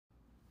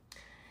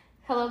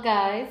Hello,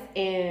 guys,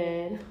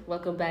 and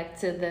welcome back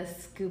to the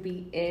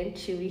Scoobi and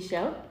Chooi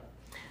show.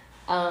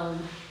 Um,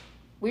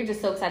 we're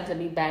just so excited to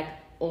be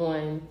back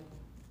on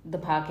the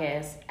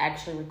podcast,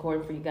 actually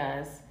recording for you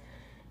guys.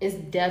 It's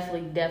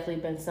definitely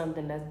been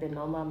something that's been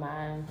on my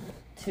mind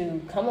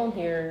to come on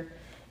here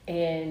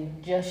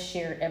and just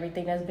share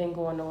everything that's been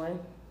going on.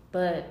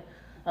 But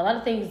a lot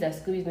of things that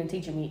Scooby's been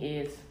teaching me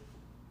is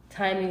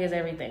timing is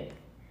everything,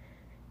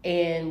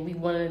 and we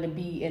wanted to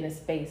be in a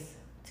space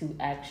to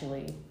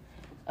actually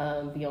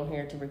be on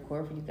here to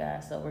record for you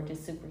guys. So we're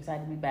just super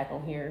excited to be back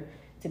on here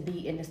to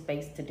be in the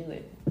space to do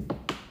it.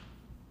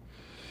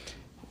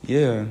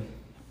 Yeah,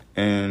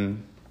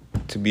 and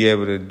to be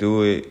able to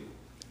do it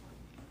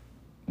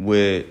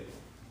with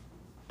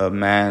a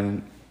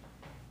man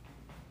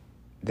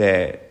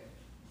that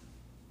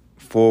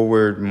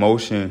forward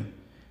motion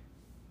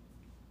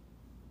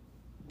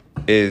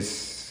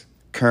is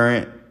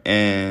current,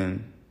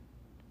 and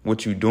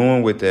what you're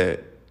doing with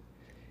that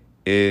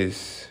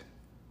is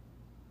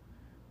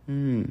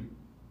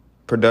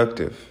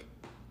productive.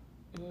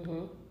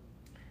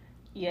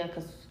 Yeah,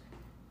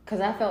 cause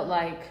I felt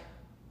like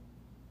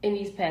in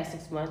these past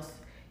 6 months,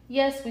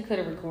 yes, we could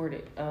have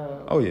recorded.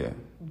 Oh yeah.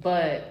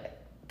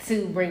 But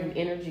to bring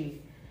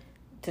energy,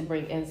 to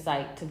bring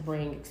insight, to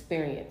bring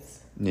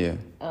experience, Yeah.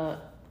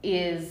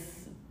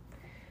 is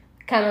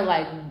kind of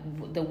like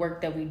the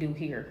work that we do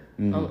here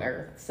on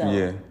Earth. So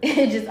Yeah.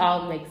 it just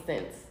all makes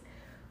sense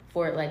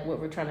for like what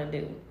we're trying to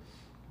do.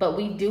 But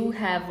we do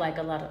have like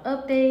a lot of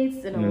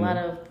updates and a lot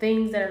of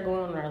things that are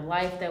going on in our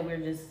life that we're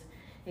just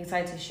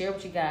excited to share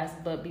with you guys.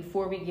 But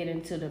before we get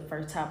into the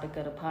first topic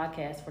of the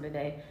podcast for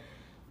today,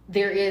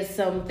 there is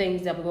some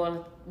things that we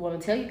want to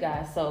tell you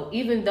guys. So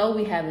even though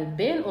we haven't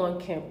been on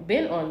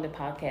the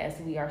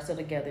podcast, we are still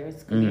together.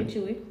 It's Scoobi and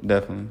Chooi.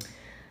 Definitely.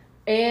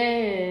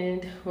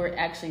 And we're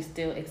actually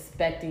still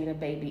expecting a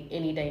baby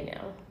any day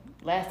now.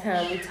 Last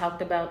time we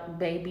talked about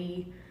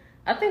baby,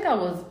 I think I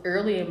was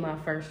early in my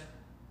first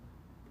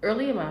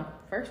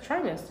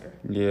trimester.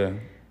 Yeah.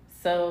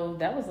 So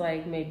that was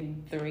like maybe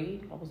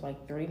 3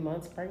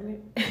 months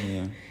pregnant.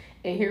 Yeah.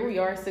 And here we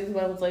are 6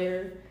 months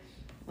later,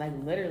 like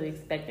literally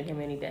expecting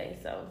him any day.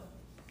 So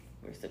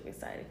we're super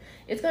excited.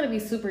 It's going to be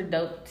super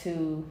dope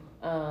to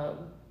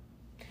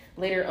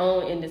later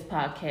on in this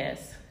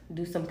podcast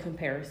do some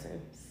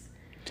comparisons.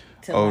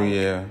 To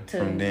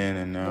from then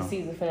and now. The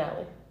season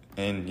finale.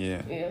 And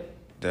Yeah.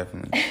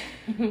 Definitely.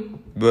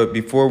 But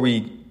before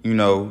we,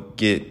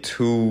 get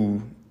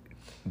too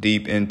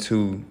deep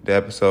into the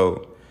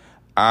episode,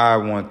 I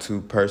want to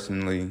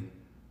personally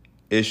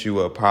issue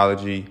an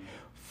apology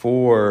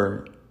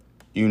for,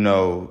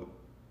 the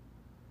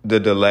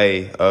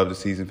delay of the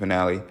season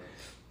finale.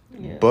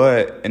 Yeah.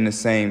 But in the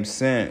same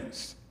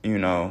sense,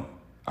 I'm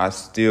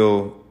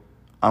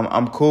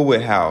cool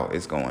with how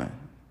it's going.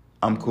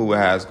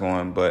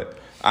 But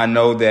I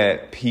know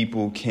that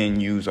people can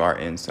use our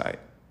insight.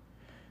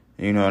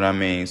 You know what I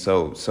mean?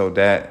 So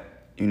that,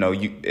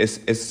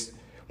 it's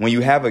when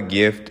you have a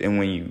gift and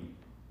when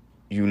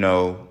you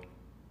know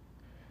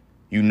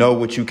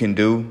what you can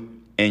do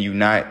and you're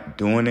not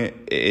doing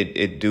it,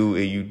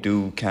 you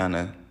do kind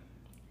of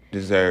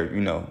deserve,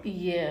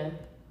 Yeah.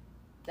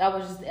 I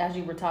was just, as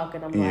you were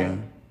talking, I'm like,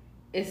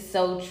 it's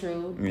so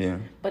true. Yeah.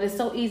 But it's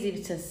so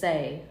easy to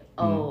say,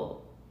 I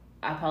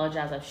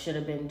apologize, I should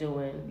have been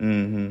doing.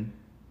 Mm-hmm.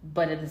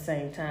 But at the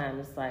same time,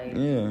 it's like...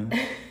 Yeah.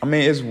 I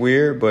mean, it's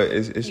weird, but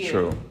it's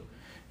true.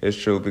 It's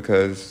true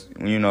because,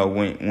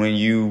 when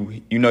you're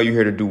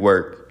here to do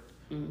work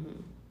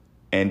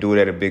and do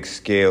it at a big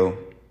scale,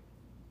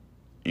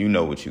 you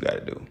know what you got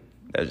to do.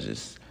 That's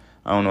just,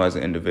 I don't know, as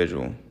an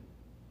individual.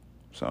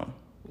 So.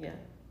 Yeah.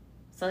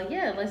 So,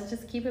 yeah, let's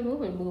just keep it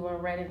moving. Move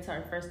on right into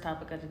our first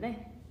topic of the day.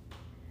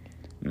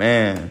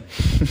 Man.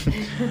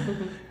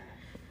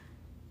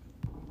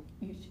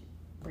 You should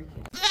break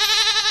it.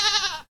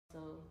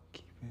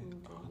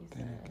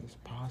 As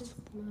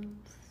possible.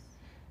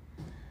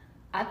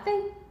 I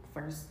think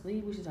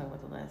firstly we should talk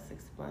about the last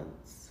 6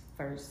 months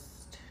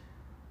first.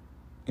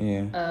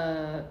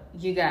 Yeah.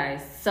 You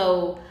guys,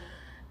 so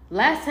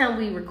last time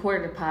we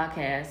recorded a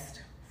podcast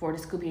for the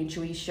Scoobi and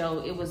Chooi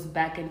show, it was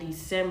back in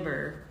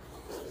December,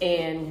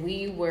 and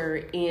we were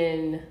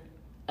in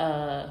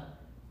Atlanta,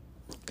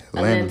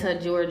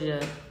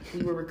 Georgia.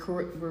 We were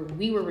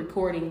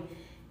recording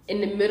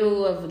in the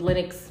middle of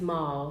Lenox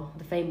Mall,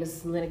 the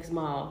famous Lenox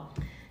Mall,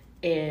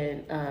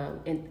 and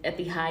at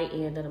the high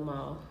end of the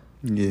mall.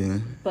 Yeah.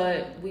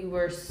 But we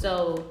were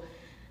so...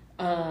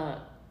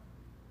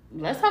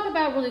 let's talk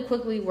about really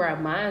quickly where our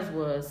minds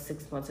was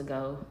 6 months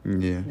ago.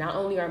 Yeah. Not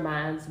only our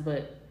minds,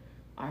 but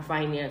our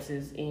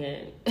finances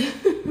and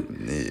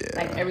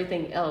like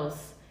everything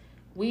else.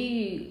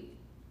 We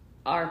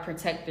are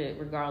protected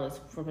regardless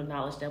from the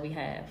knowledge that we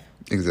have.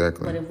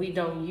 Exactly. But if we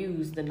don't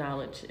use the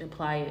knowledge,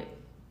 apply it,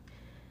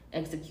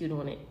 execute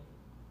on it,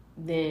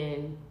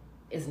 then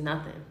it's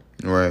nothing.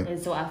 Right.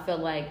 And so I felt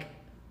like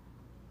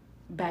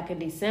back in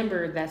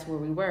December, that's where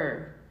we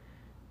were,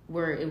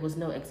 where it was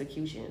no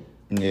execution.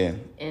 Yeah.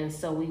 And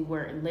so we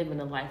weren't living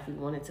the life we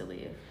wanted to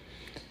live.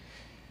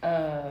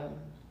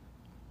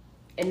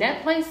 in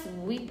that place,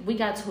 we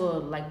got to a,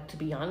 like, to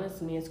be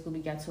honest, me and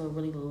Scooby got to a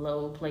really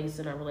low place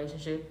in our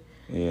relationship.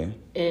 Yeah.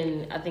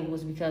 And I think it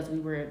was because we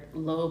were at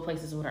low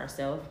places with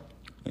ourselves.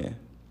 Yeah.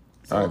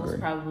 So I it agree. was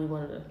probably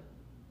one of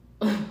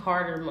the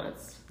harder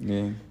months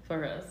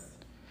for us.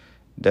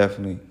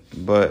 Definitely.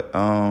 But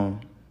I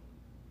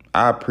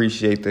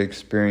appreciate the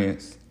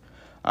experience,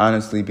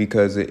 honestly,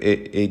 because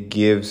it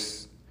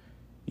gives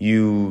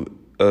you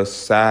a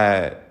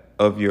side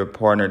of your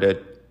partner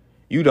that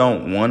you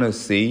don't want to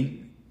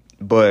see,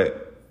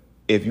 but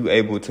if you're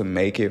able to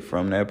make it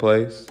from that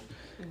place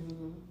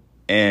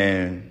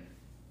and,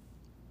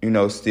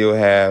 still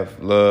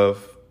have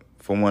love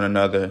for one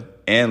another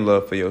and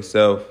love for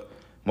yourself,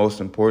 most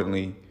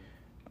importantly,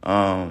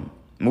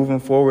 moving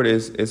forward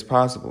is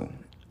possible.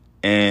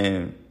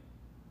 And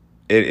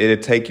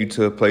it'll take you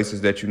to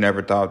places that you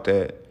never thought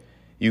that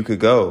you could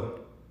go,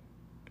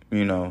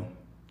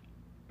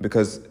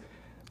 because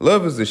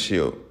love is a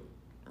shield,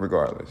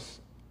 regardless,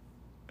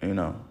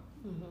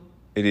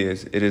 It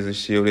is a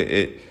shield.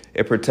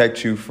 It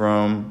protects you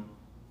from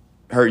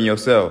hurting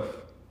yourself.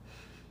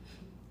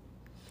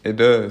 It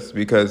does,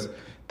 because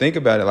think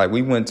about it. Like,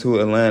 we went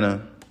to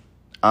Atlanta,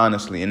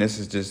 honestly, and this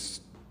is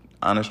just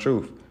honest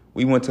truth.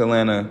 We went to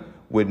Atlanta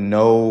with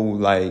no,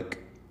 like,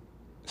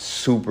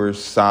 super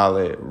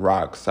solid,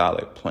 rock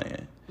solid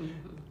plan.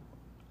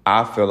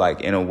 I feel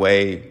like, in a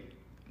way,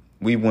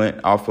 we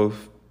went off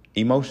of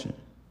emotion.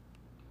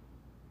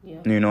 Yeah.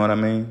 You know what I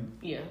mean?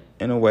 Yeah.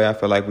 In a way, I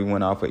feel like we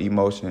went off of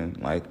emotion,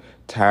 like,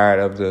 tired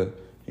of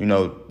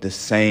the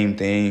same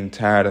thing,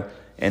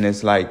 and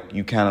it's like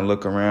you kind of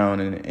look around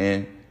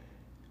and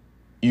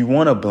you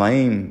want to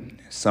blame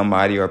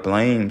somebody or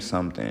blame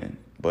something,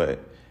 but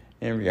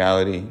in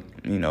reality,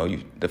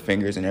 the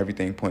fingers and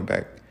everything point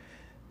back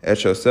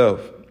at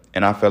yourself.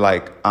 And I feel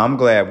like I'm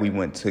glad we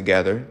went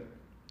together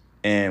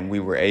and we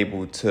were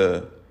able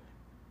to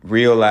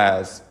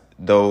realize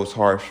those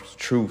harsh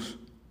truths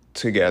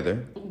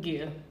together.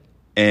 Yeah.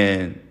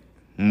 And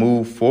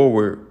move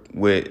forward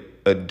with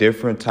a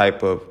different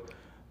type of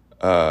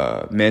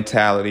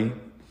mentality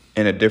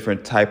and a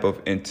different type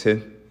of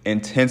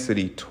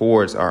intensity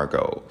towards our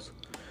goals.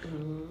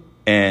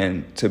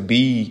 And to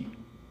be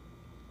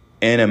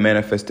in a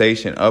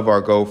manifestation of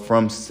our goal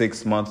from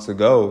 6 months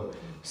ago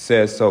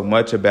says so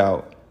much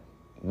about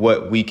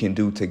what we can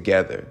do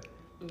together.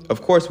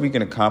 Of course, we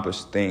can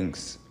accomplish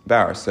things by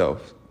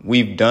ourselves.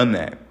 We've done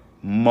that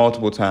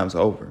multiple times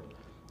over.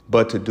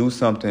 But to do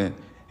something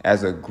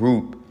as a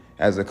group,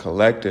 as a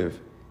collective,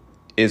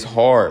 is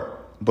hard.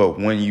 But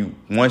once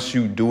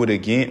you do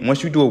it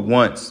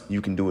once,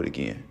 you can do it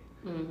again.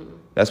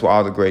 That's what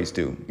all the greats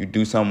do. You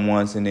do something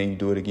once and then you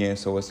do it again.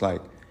 So it's like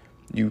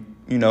you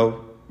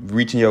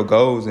reaching your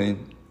goals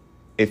and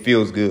it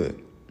feels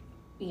good.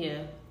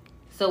 Yeah.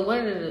 So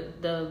one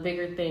of the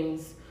bigger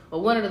things,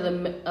 or one of the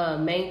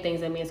main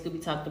things that me and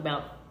Scooby talked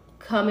about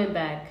coming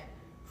back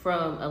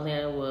from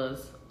Atlanta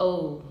was,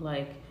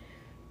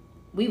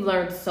 we've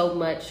learned so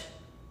much.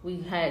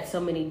 We had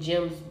so many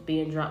gems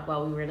being dropped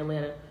while we were in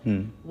Atlanta.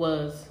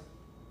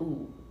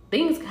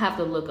 Things have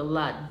to look a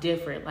lot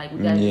different. Like, we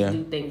got to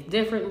do things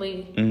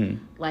differently.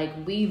 Like,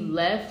 we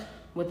left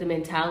with the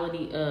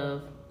mentality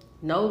of,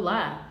 no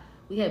lie,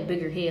 we had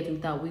bigger heads. We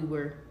thought we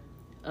were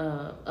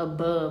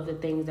above the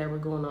things that were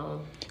going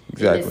on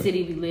in the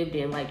city we lived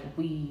in. Like,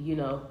 we,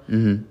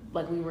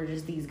 like we were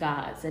just these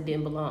guys that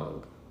didn't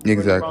belong. We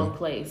were in the wrong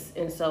place.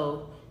 And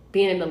so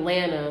being in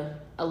Atlanta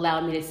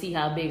allowed me to see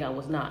how big I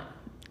was not.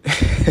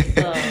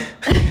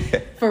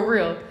 For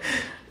real.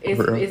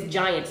 It's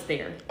giants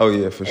there. Oh,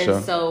 yeah, for sure.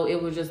 And so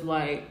it was just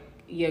like,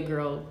 yeah,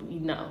 girl,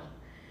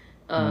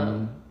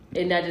 And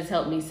that just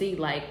helped me see,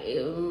 like,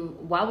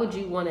 why would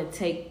you want to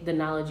take the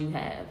knowledge you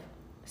have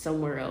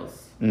somewhere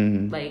else?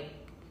 Like,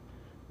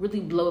 really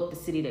blow up the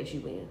city that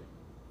you in.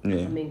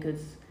 Yeah. I mean,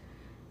 because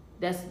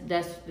that's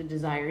the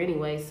desire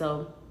anyway.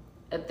 So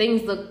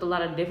things looked a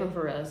lot different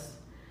for us.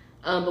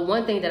 But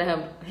one thing that I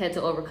have had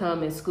to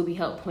overcome, and Scooby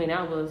helped point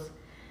out, was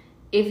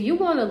if you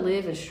want to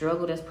live and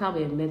struggle, that's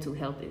probably a mental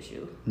health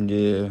issue.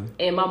 Yeah.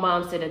 And my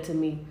mom said that to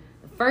me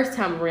the first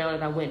time around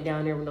that I went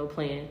down there with no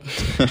plan.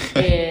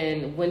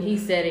 And when he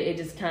said it, it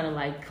just kind of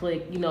like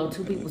clicked.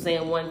 Two people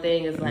saying one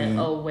thing is like,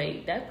 oh,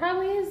 wait, that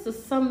probably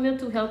is some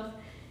mental health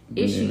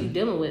issue you're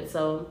dealing with.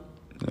 So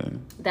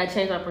that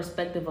changed my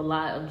perspective a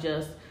lot of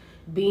just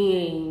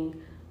being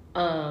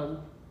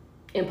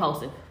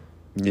impulsive.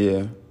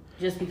 Yeah.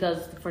 Just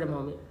because for the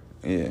moment.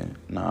 Yeah,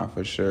 nah,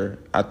 for sure.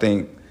 I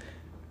think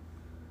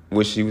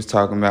what she was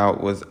talking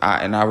about was,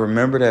 I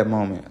remember that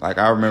moment. Like,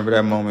 I remember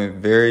that moment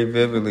very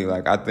vividly.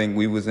 Like, I think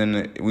we was in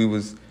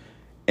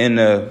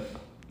the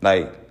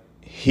like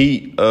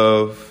heat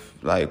of,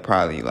 like,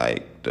 probably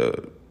like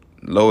the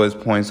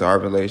lowest points of our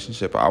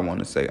relationship, I want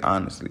to say,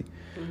 honestly.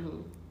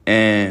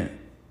 And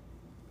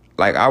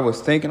like, I was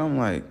thinking, I'm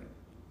like,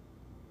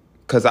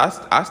 cause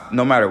I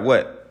no matter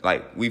what,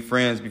 like, we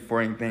friends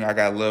before anything, I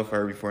got love for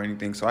her before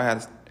anything. So I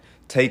had to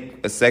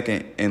take a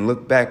second and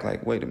look back,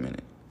 like, wait a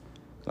minute.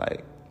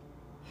 Like,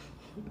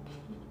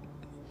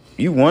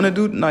 You want to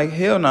do, like,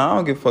 hell no, I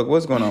don't give a fuck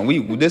what's going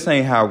on. This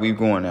ain't how we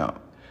going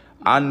out.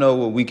 I know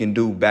what we can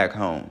do back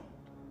home.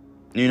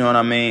 You know what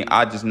I mean?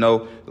 I just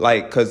know,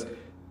 like, because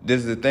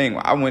this is the thing.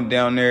 I went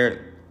down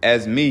there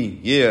as me.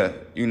 Yeah,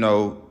 you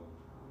know,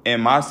 in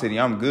my city,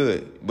 I'm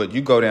good. But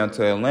you go down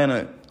to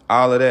Atlanta,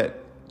 all of that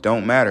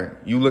don't matter.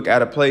 You look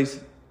at a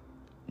place,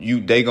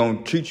 they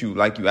gonna treat you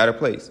like you out of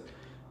place.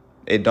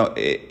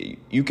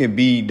 You can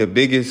be the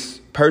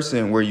biggest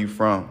person where you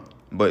from,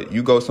 but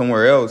you go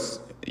somewhere else,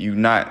 you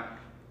not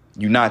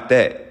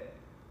that,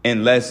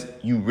 unless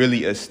you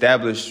really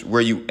establish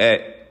where you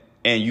at,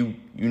 and you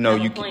know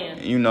you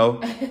can, you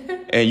know,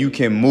 and you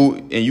can move,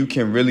 and you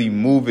can really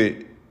move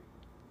it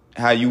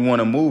how you want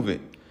to move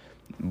it.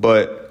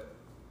 But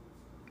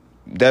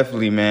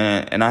definitely,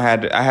 man, and I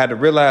had to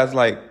realize,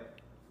 like,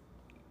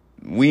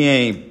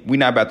 we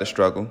not about to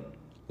struggle.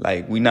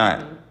 Like, we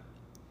not.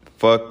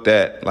 Fuck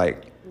that.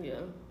 Like,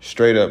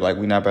 straight up, like,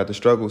 we not about to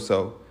struggle.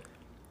 So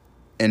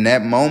in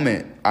that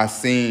moment, I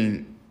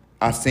seen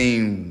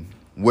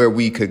where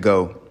we could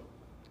go.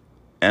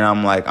 And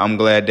I'm like, I'm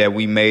glad that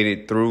we made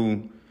it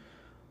through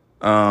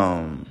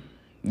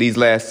these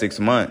last 6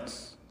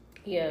 months.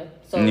 Yeah.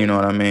 So, you know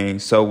what I mean?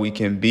 So we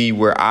can be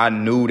where I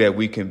knew that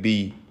we could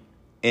be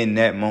in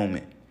that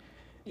moment.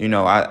 You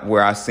know,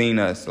 where I seen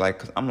us, like,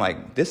 'cause I'm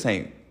like, this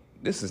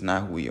is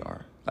not who we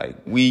are. Like,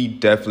 we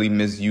definitely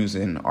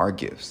misusing our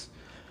gifts.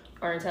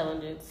 Our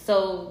intelligence.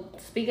 So,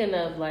 speaking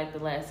of, like, the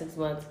last 6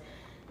 months,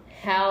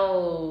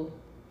 how,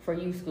 for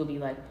you, Scooby,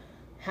 like,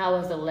 how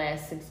has the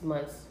last 6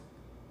 months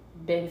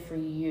been for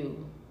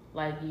you?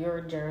 Like,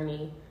 your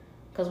journey?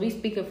 Because we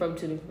speak it from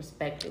two different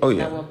perspectives. Oh,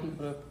 yeah. I want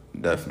people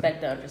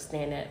to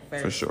understand that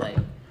first. For sure. Like,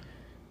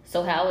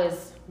 so, how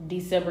has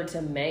December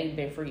to May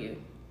been for you?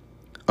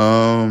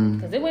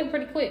 Because it went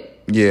pretty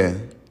quick. Yeah.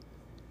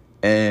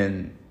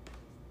 And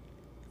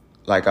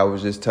like I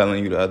was just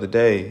telling you the other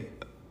day,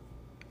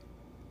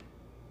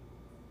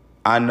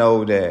 I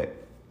know that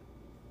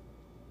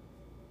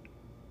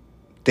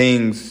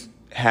things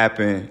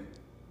happen,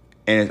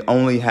 and it's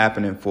only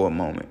happening for a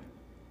moment,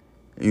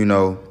 you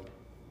know?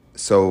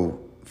 So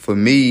for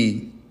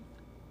me,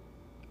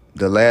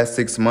 the last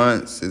 6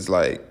 months is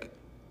like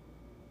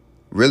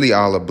really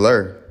all a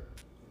blur.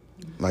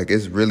 Like,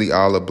 it's really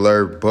all a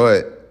blur,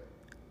 but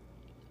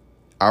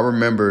I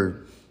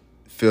remember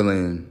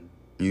feeling,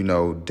 you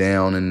know,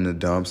 down in the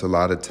dumps a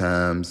lot of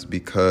times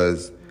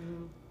because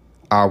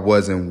I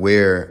wasn't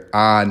where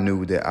I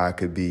knew that I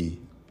could be.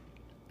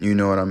 You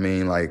know what I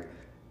mean? Like,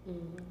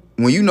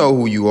 when you know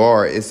who you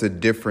are, it's a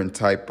different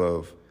type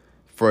of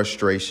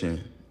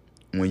frustration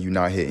when you're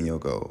not hitting your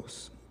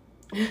goals.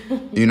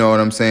 You know what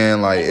I'm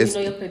saying? Like, it's,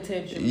 you know your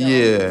potential.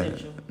 Yeah.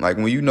 Like,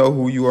 when you know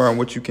who you are and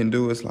what you can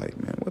do, it's like,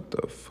 man, what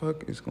the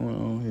fuck is going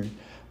on here?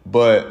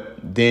 But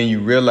then you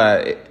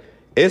realize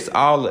it's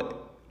all,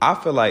 I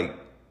feel like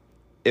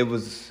it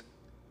was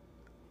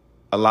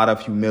a lot of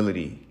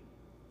humility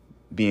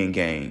being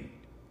gained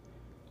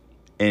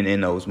in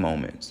those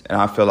moments.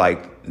 And I feel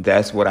like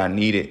that's what I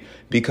needed,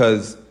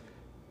 because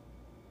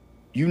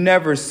you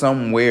never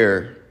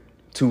somewhere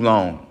too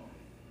long.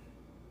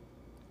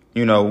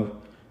 You know,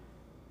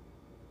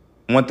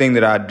 one thing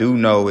that I do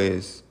know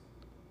is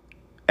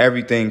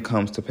everything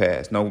comes to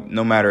pass.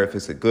 No matter if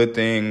it's a good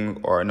thing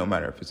or no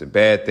matter if it's a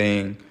bad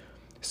thing.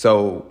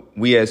 So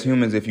we as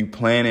humans, if you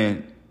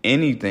planning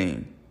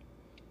anything,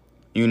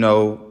 you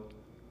know,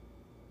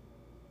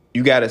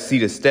 you got to see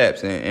the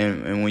steps.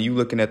 And when you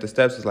looking at the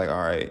steps, it's like,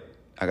 all right,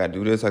 I got to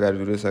do this, I got to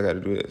do this, I got to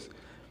do this.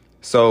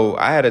 So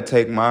I had to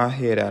take my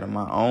head out of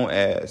my own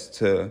ass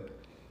to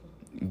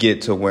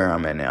get to where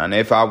I'm at now. And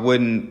if I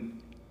wouldn't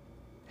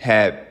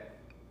have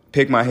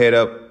picked my head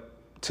up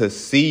to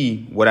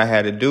see what I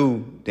had to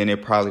do, then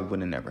it probably would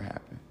have never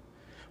happened.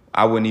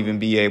 I wouldn't even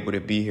be able to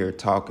be here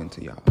talking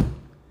to y'all.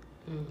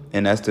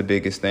 And that's the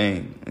biggest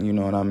thing, you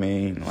know what I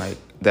mean? Like,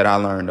 that I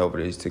learned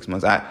over these 6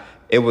 months.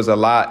 It was a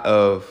lot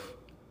of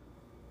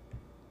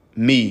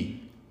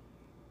me,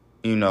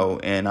 you know,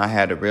 and I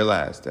had to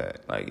realize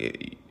that,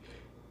 like,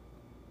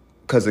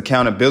 because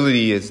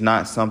accountability is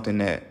not something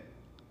that,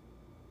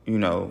 you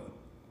know,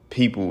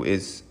 people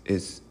is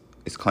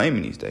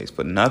claiming these days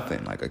for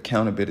nothing. Like,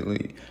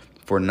 accountability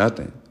for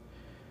nothing,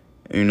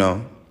 you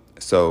know.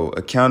 So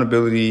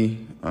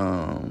accountability,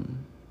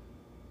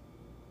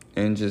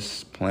 and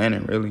just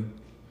planning, really.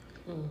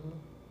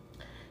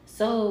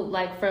 So,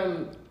 like,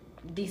 from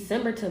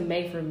December to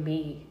May for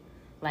me,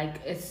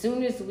 like, as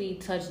soon as we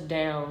touched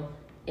down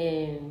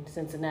in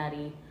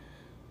Cincinnati,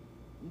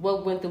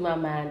 what went through my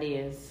mind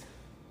is,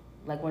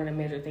 like, one of the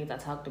major things I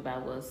talked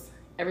about was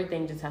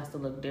everything just has to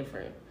look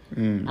different.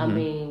 I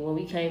mean, when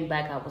we came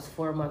back, I was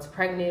 4 months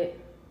pregnant.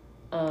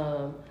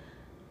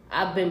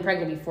 I've been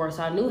pregnant before,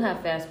 so I knew how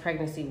fast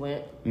pregnancy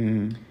went.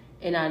 And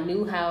I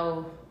knew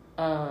how,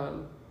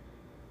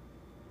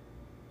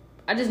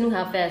 I just knew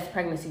how fast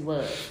pregnancy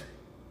was.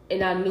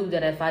 And I knew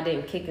that if I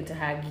didn't kick into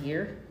high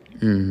gear,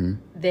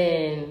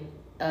 then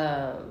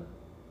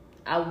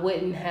I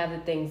wouldn't have the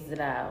things that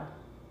I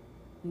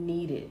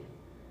needed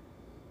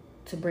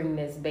to bring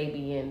this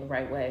baby in the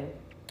right way.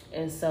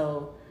 And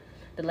so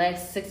the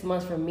last 6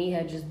 months for me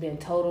had just been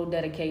total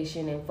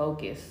dedication and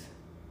focus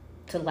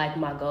to like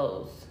my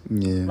goals.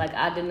 Yeah. Like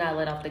I did not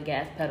let off the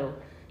gas pedal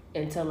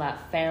until I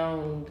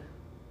found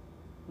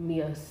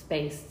me a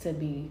space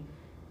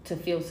to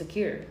feel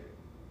secure.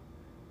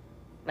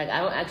 Like I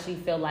don't actually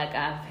feel like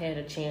I've had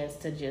a chance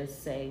to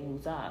just say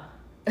woozah.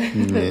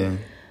 Yeah.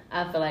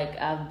 I feel like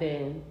I've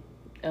been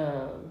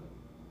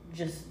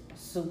just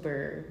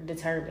super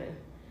determined.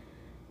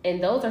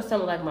 And those are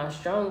some of like my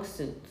strong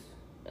suits.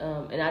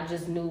 And I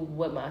just knew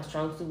what my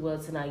strong suit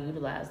was and I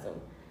utilized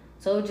them.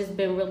 So it's just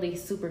been really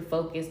super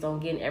focused on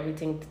getting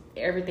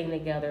everything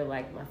together,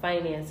 like my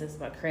finances,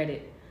 my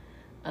credit.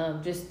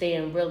 Just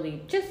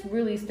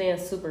really staying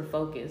super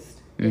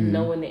focused and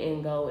knowing the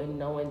end goal and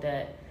knowing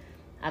that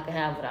I can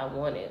have what I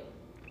wanted.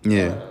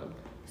 Yeah.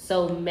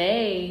 So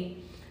May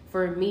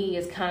for me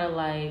is kind of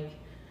like,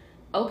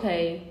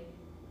 okay,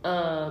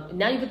 now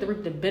you get to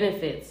reap the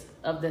benefits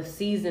of the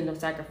season of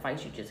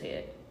sacrifice you just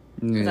had.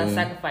 Because I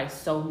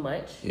sacrificed so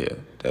much. Yeah,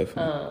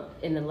 definitely.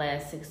 In the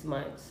last 6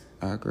 months.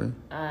 I agree.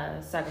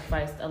 I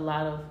sacrificed a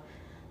lot of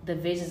the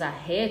visions I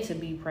had to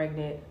be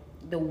pregnant.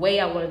 The way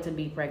I wanted to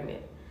be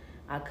pregnant,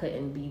 I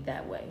couldn't be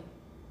that way.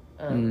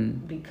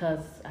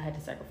 Because I had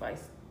to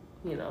sacrifice,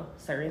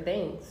 certain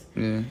things.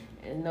 Yeah.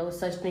 And no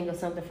such thing as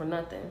something for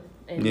nothing.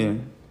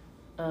 And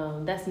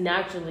that's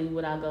naturally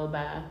what I go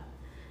by.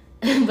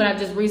 But I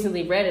just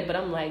recently read it, but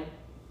I'm like,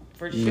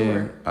 for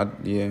sure.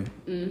 We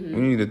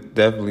need to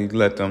definitely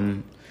let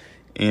them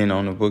in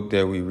on the book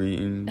that we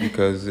reading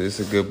because it's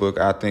a good book.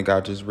 I think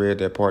I just read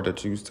that part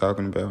that you was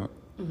talking about.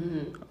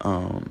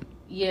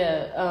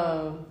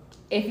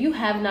 If you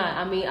have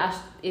not,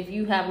 if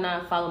you have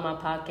not followed my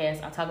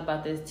podcast, I talk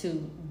about this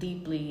too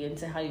deeply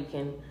into how you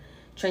can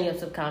train your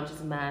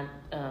subconscious mind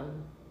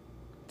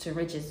to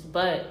riches.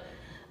 But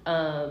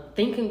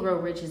Think and Grow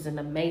Rich is an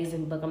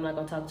amazing book. I'm not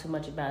going to talk too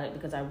much about it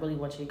because I really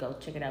want you to go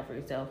check it out for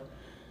yourself.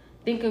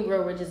 Think and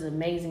Grow Rich is an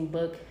amazing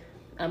book.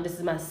 This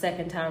is my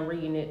second time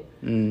reading it.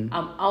 I'm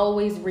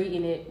always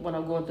reading it when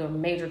I'm going through a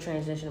major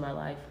transition in my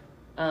life.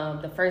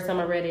 The first time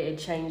I read it, it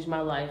changed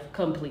my life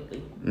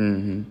completely.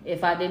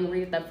 If I didn't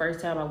read it that first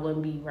time, I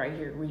wouldn't be right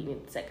here reading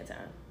it the second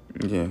time.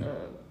 Yeah.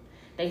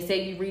 They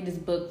say you read this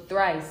book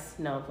thrice.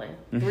 No, I'm playing.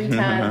 3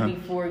 times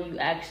before you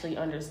actually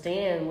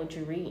understand what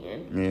you're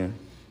reading. Yeah.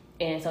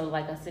 And so,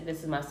 like I said,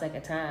 this is my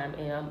second time,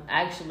 and I'm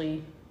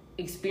actually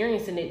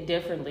experiencing it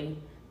differently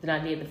than I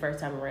did the first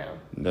time around.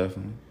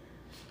 Definitely.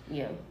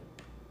 Yeah.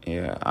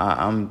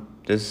 Yeah,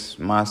 this is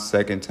my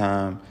second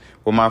time.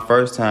 Well, my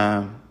first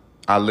time,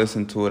 I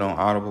listened to it on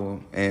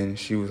Audible, and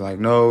she was like,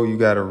 no, you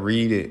got to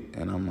read it.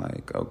 And I'm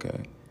like,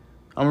 okay,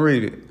 I'm going to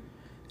read it.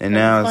 And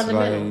now it's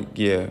like,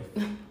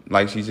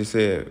 like she just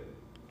said,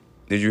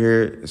 did you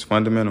hear it? It's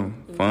fundamental.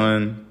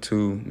 Fun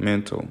to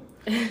mental.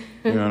 You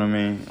know what I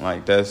mean?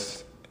 Like,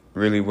 that's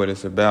really what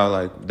it's about.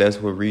 Like,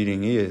 that's what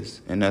reading is.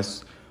 And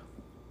that's,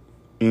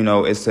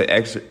 it's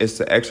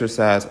the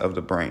exercise of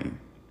the brain.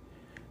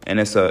 And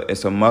it's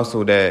a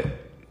muscle that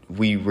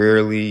we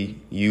rarely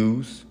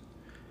use,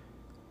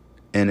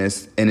 and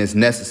it's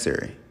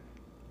necessary.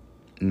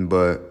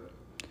 But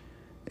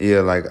yeah,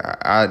 like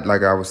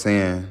I was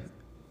saying,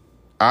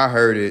 I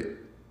heard it,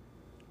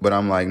 but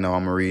I'm like, no,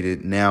 I'm gonna read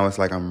it. Now it's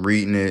like I'm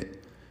reading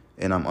it,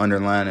 and I'm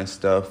underlining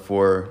stuff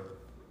for,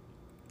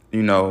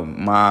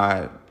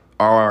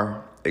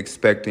 our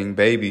expecting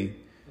baby,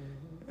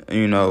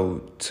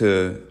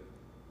 to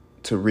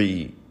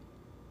read,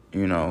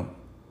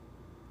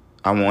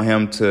 I want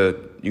him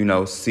to,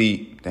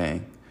 see. Dang,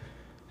 I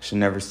should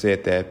never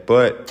said that,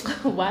 but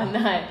why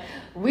not?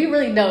 We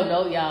really don't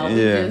know, y'all.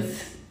 Yeah.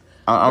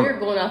 We're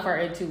going off our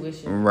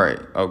intuition. Right.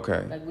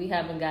 Okay. Like we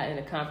haven't gotten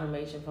a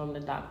confirmation from the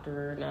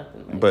doctor or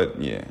nothing.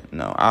 But yeah,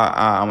 no,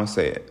 I'm gonna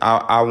say it.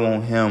 I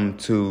want him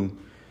to,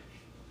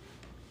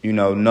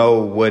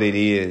 know what it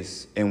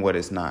is and what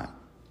it's not.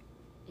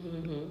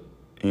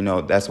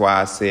 That's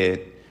why I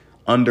said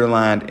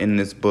underlined in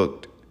this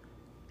book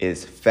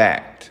is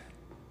fact.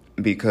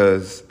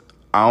 Because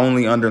I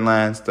only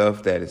underline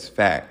stuff that is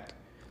fact,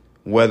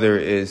 whether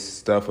it's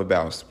stuff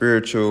about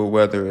spiritual,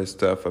 whether it's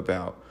stuff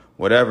about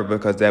whatever,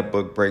 because that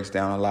book breaks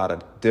down a lot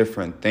of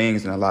different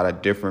things and a lot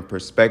of different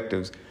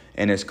perspectives.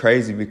 And it's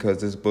crazy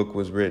because this book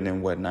was written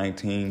in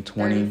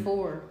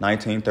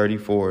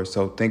 1934.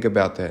 So think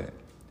about that.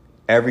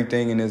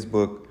 Everything in this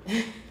book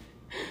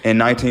in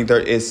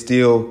 1930 is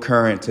still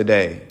current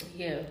today.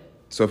 Yeah.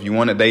 So if you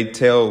want to,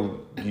 if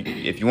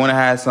you want to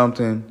hide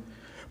something,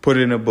 put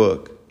it in a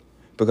book.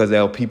 Because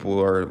people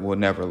will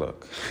never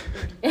look.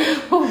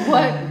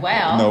 What?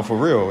 Wow. No, for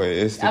real.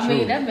 It's the truth. I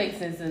mean, that makes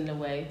sense in a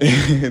way.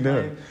 It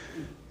does.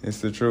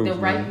 It's the truth. The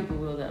right people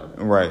will, though.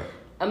 Right.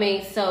 I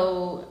mean,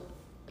 so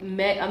from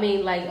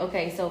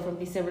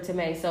December to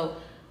May. So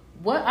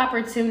what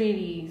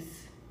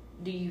opportunities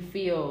do you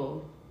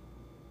feel?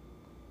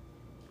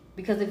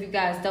 Because if you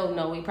guys don't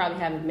know, we probably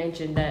haven't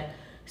mentioned that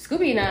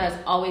Scoobi and I has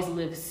always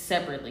lived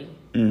separately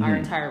our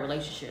entire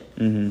relationship.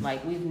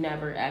 Like, we've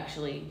never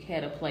actually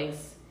had a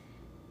place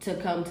to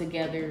come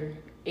together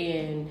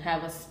and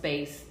have a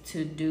space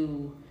to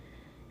do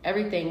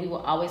everything, we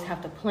will always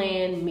have to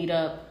plan, meet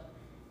up,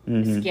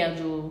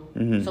 schedule.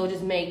 So it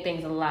just made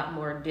things a lot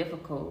more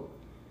difficult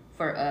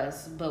for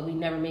us, but we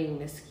never made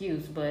an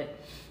excuse. But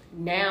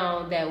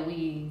now that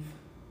we've,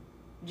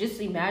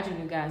 just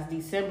imagine, you guys,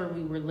 December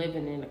we were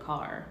living in a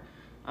car.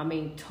 I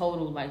mean,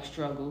 total like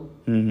struggle.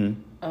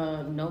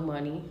 No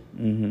money,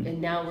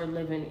 and now we're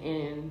living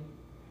in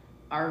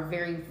our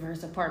very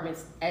first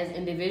apartments as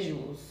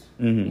individuals.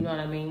 You know what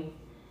I mean?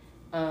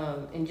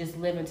 And just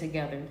living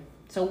together.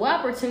 So what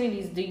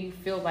opportunities do you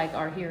feel like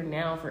are here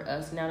now for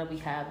us now that we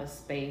have a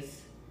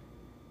space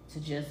to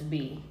just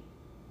be?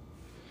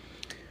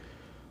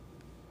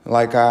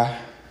 Like I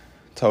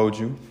told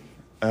you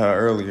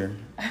earlier,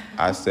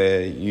 I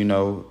said,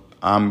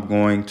 I'm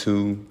going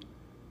to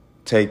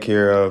take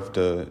care of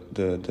the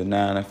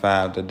 9 to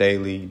 5, the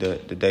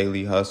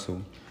daily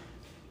hustle.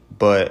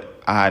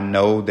 But I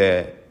know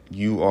that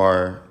you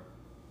are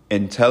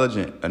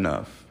intelligent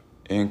enough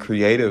and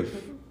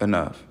creative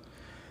enough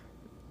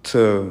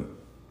to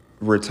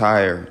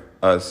retire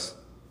us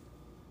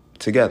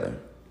together.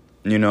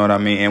 You know what I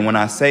mean? And when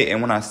I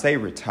say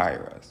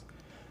retire us,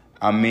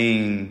 I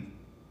mean,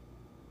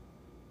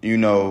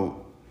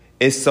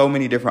 it's so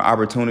many different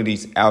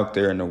opportunities out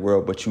there in the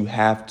world, but you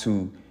have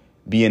to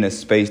be in a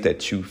space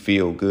that you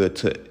feel good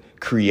to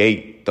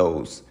create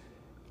those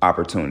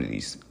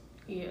opportunities.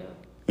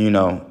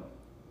 Yeah.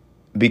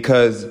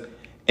 Because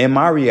in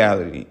my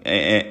reality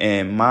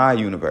and my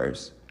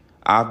universe,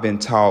 I've been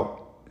taught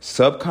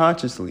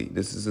subconsciously,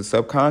 this is a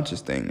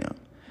subconscious thing now.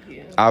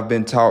 Yeah. I've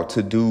been taught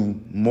to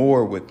do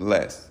more with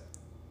less.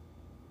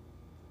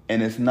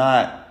 And it's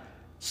not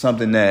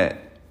something that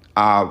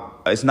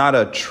it's not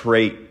a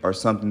trait or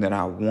something that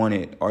I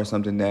wanted or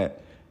something that,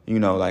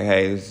 like,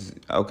 hey,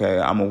 okay,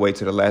 I'm going to wait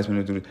to the last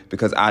minute to do this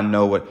because I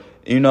know what,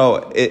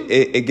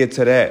 it gets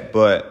to that.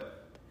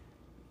 But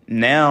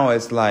now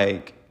it's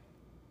like,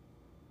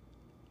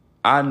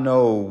 I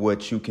know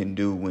what you can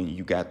do when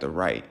you got the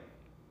right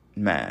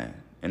mind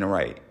and the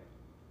right,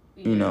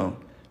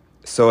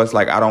 So it's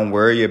like, I don't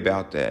worry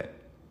about that.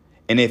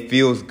 And it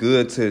feels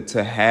good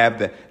to have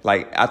that.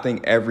 Like, I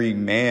think every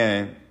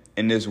man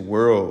in this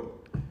world,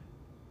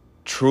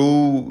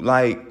 true,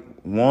 like,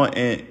 want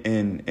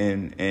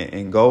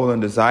and goal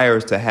and desire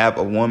is to have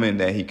a woman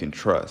that he can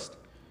trust.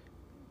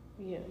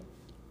 Yeah.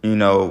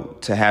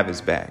 To have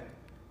his back.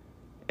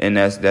 And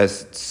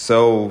that's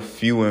so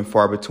few and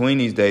far between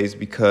these days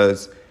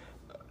because,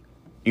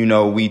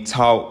 we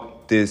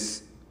taught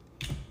this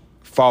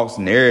false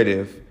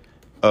narrative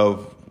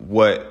of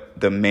what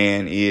the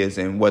man is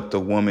and what the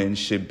woman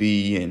should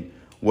be and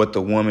what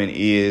the woman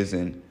is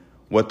and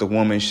what the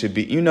woman should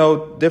be,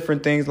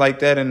 different things like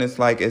that. And it's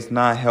like, it's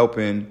not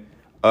helping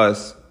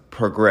us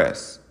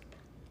progress.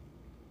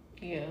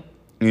 Yeah.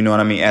 You know what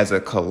I mean? As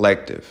a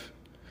collective.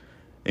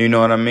 You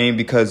know what I mean?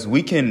 Because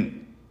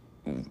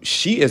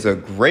she is a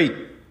great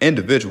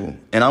individual.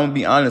 And I'm going to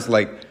be honest,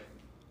 like,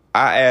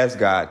 I asked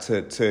God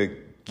to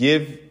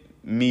give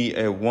me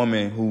a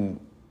woman who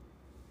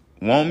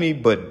want me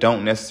but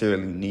don't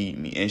necessarily need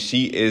me. And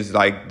she is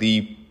like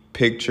the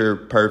picture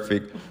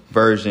perfect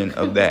version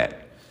of that.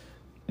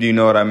 You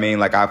know what I mean?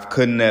 Like, I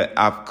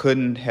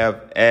couldn't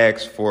have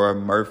asked for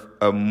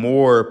a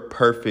more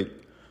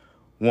perfect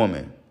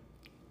woman.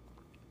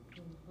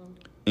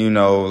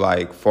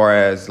 Like, far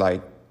as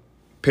like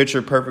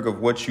picture perfect of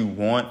what you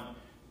want,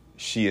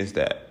 she is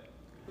that.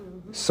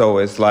 So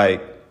it's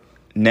like,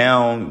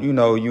 now,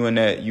 you in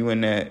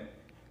that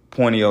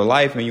point of your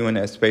life and you in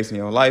that space in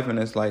your life, and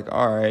it's like,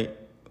 all right,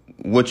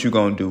 what you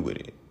gonna do with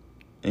it?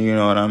 And you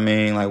know what I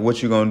mean? Like,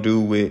 what you gonna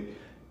do with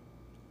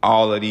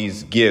all of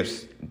these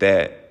gifts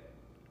that,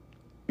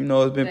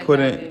 it's been put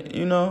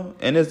in,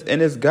 and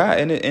it's God,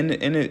 and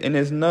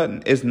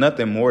it's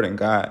nothing more than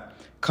God.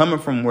 Coming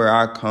from where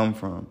I come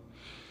from,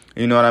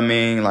 you know what I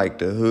mean? Like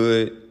the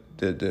hood,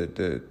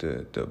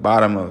 the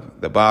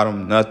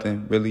bottom,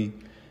 nothing really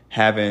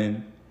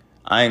having.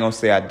 I ain't gonna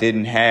say I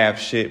didn't have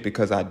shit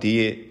because I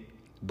did,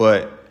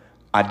 but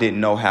I didn't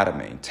know how to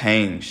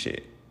maintain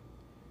shit.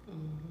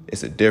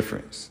 It's a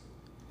difference.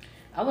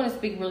 I want to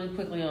speak really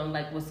quickly on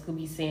like what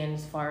Scooby's saying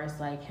as far as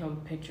like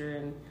him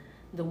picturing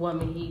the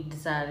woman he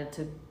decided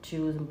to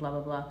choose and blah, blah,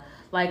 blah.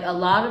 Like, a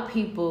lot of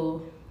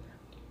people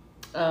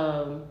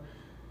have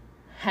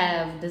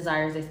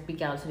desires they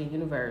speak out to the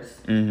universe.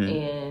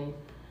 And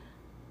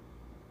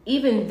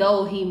even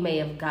though he may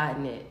have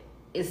gotten it,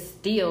 it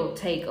still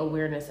take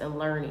awareness and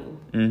learning.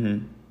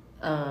 And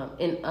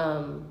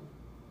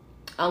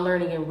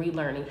unlearning and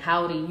relearning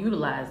how to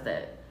utilize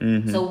that.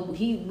 So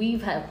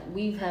we've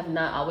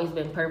not always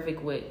been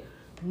perfect with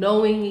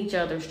knowing each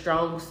other's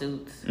strong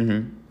suits.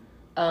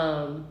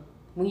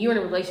 When you're in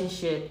a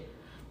relationship,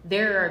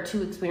 there are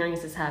two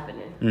experiences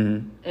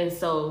happening. And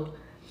so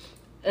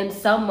in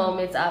some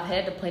moments I've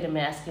had to play the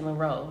masculine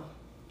role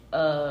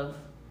of,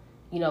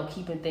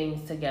 keeping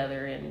things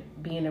together and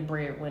being a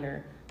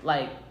breadwinner.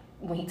 Like,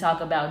 when he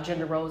talk about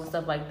gender roles and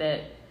stuff like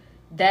that,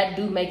 that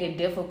do make it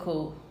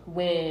difficult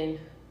when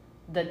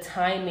the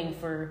timing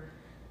for,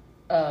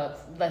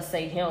 let's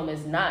say him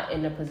is not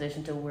in a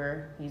position to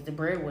where he's the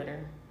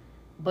breadwinner.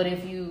 But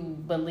if you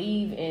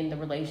believe in the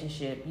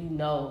relationship, you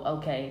know,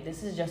 okay,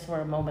 this is just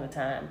for a moment of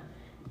time,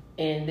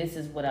 and this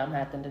is what I'm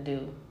having to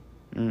do.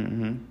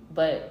 Mm-hmm.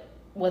 But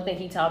one thing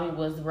he taught me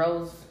was the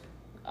roles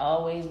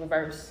always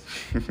reverse.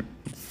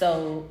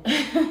 So,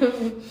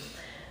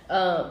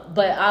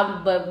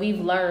 but we've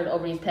learned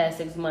over these past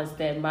 6 months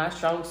that my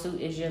strong suit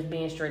is just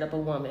being straight up a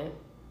woman.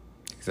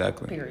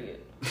 Exactly. Period.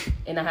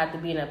 And I have to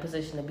be in a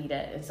position to be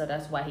that. And so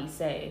that's why he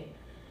said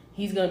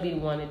he's gonna be the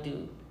one to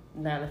do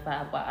 9 to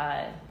 5, while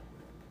I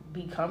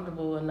be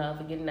comfortable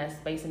enough and get in that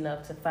space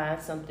enough to find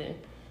something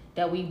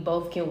that we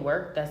both can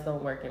work that's gonna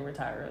work and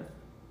retire us.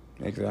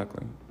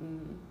 Exactly.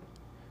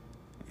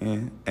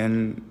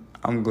 And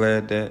I'm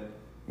glad that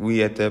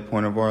we at that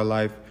point of our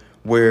life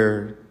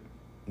where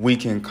we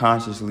can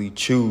consciously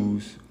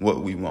choose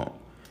what we want.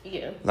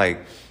 Yeah.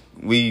 Like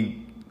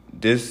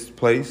this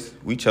place,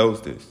 we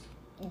chose this.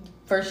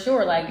 For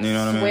sure. Like, you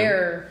know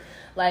swear,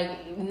 I mean?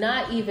 Like,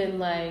 not even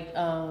like,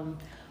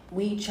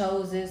 we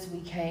chose this, we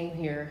came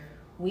here.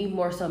 We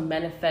more so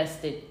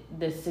manifested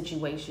the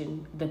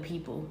situation, the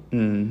people,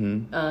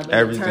 mm-hmm. And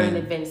everything, turning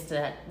events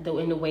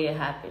in the way it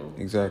happened.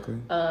 Exactly.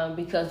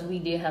 Because we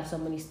did have so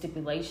many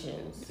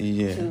stipulations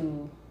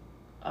to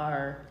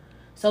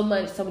so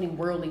many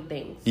worldly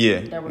things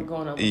that were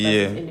going on with us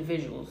as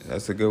individuals.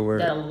 That's a good word.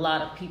 That a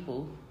lot of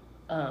people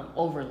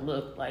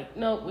overlook. Like,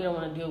 no, we don't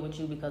want to deal with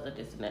you because of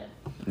this and that.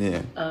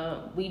 Yeah.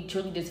 We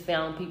truly just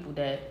found people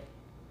that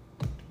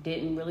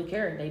didn't really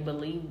care. They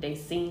believed, they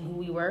seen who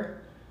we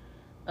were.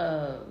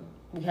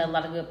 We had a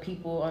lot of good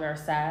people on our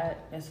side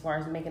as far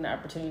as making the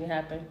opportunity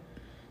happen.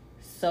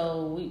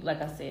 So we,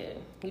 like I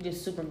said, we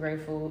just super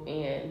grateful,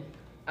 and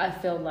I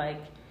feel like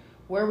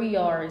where we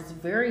are is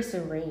very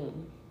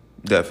serene.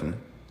 Definitely.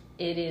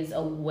 It is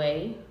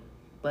away,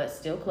 but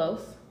still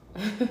close,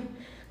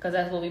 because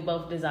that's what we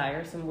both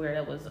desire, somewhere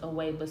that was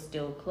away but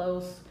still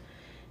close,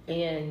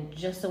 and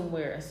just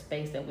somewhere, a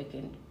space that we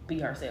can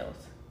be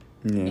ourselves,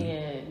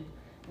 and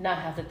not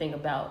have to think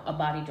about a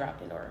body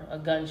dropping or a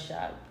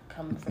gunshot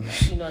coming from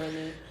us, you know what I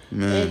mean?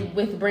 And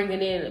with bringing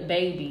in a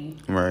baby,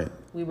 right,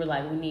 we were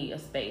like, we need a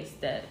space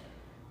that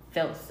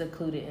felt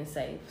secluded and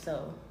safe.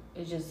 So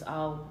it just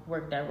all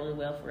worked out really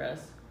well for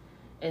us.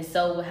 And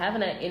so having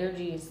that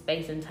energy and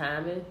space and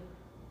timing,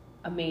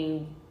 I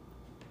mean,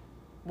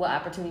 what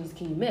opportunities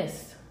can you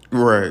miss?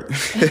 Right.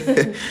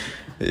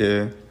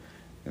 Yeah.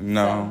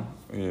 No.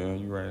 So, yeah,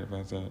 you're right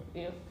about that.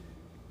 Yeah.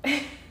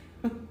 I'm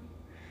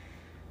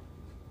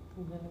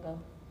gonna go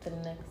to the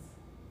next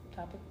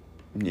topic.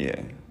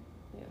 Yeah.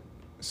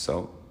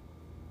 So,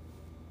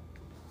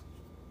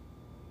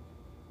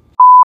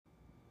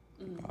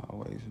 I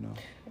always know.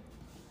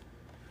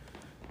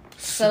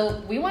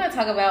 So we want to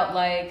talk about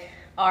like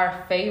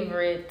our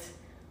favorite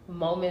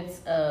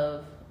moments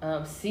of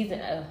season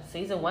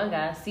 1,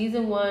 guys.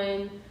 Season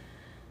 1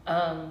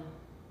 of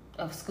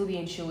Scoobi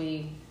and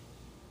Chooi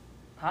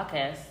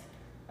podcast.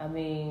 I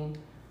mean,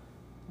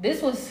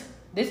 this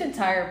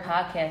entire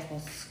podcast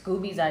was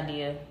Scoobi's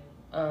idea.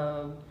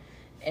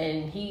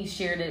 And he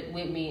shared it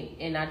with me,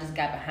 and I just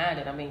got behind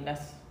it. I mean,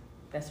 that's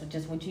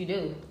just what you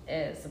do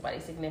as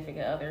somebody's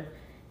significant other.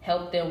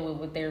 Help them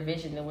with their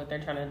vision and what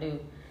they're trying to do.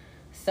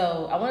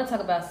 So I want to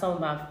talk about some of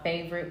my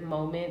favorite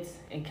moments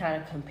and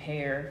kind of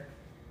compare.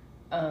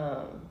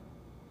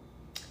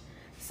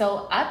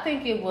 So I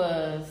think it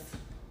was,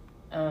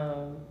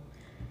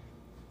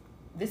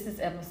 this is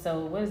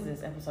episode, what is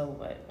this? Episode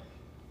what?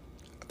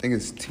 I think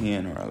it's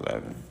 10 or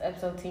 11.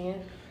 Episode 10? Yeah.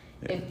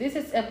 Yeah. If this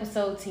is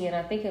episode 10,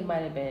 I think it might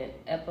have been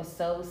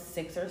episode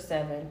 6 or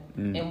 7.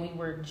 And we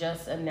were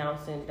just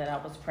announcing that I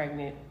was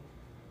pregnant.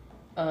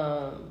 We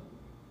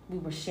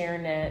were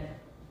sharing that.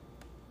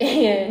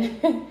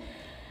 And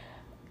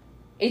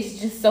it's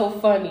just so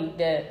funny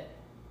that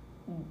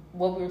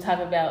what we were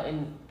talking about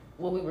in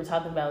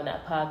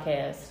that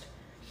podcast,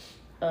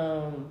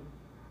 and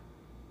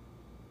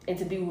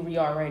to be where we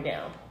are right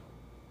now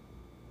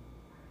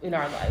in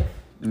our life.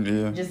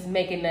 Yeah. Just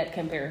making that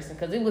comparison,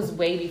 because it was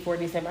way before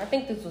December. I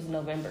think this was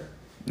November.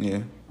 Yeah.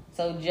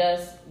 So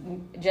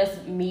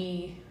just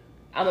me,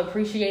 I'm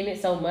appreciating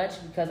it so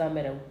much because I'm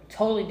in a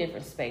totally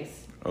different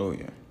space. Oh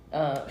yeah.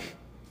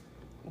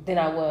 Than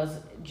I was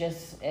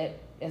just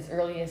as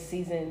early as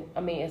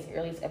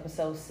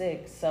episode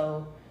 6.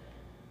 So,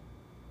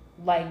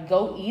 like,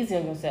 go easy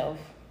on yourself.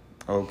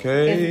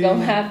 Okay. It's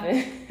gonna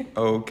happen.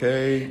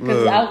 Okay.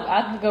 Because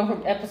I could go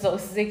from episode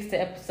 6 to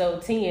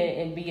episode 10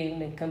 and be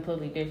in a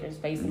completely different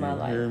space in my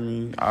life. You hear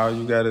me? All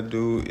you gotta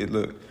do is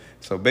look.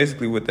 So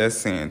basically, what that's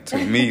saying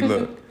to me,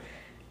 look,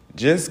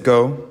 just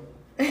go.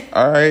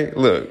 All right.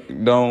 Look,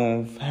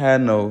 don't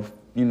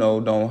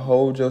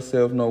hold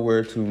yourself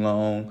nowhere too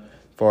long.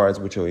 Far as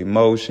with your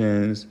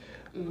emotions,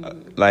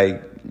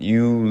 like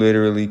you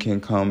literally can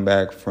come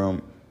back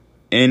from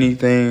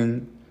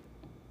anything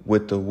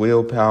with the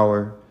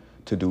willpower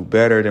to do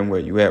better than where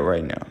you at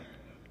right now.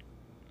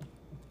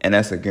 And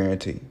that's a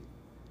guarantee.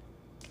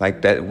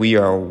 Like that, we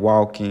are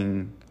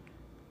walking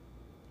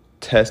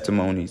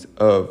testimonies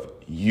of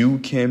you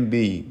can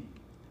be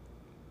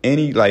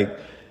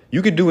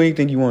you could do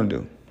anything you want to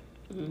do.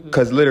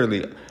 Because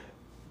literally,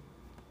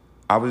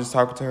 I was just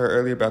talking to her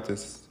earlier about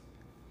this.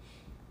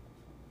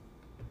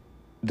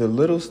 The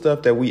little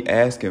stuff that we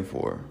asking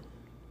for,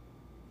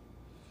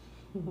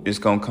 it's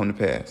gonna come to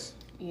pass.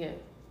 Yeah.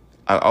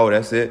 Oh,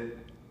 that's it?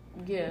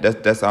 Yeah.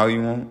 That's all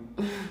you want?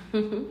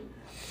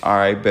 All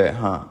right, bet,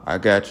 huh? I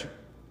got you.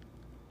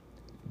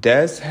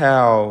 That's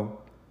how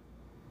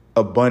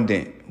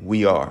abundant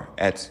we are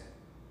as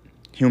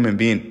human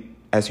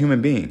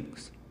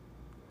beings.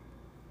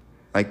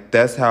 Like,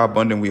 that's how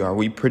abundant we are.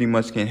 We pretty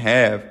much can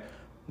have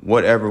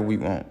whatever we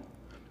want.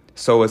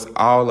 So it's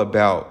all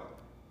about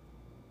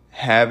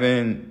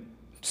having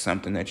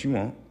something that you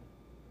want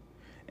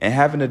and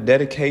having the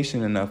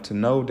dedication enough to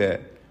know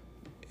that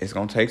it's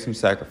going to take some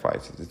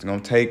sacrifices. It's going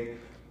to take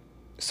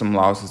some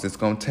losses. It's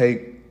going to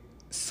take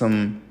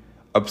some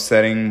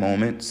upsetting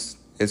moments.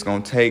 It's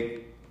going to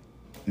take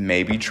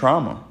maybe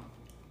trauma.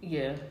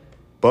 Yeah.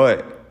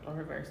 But.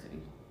 Or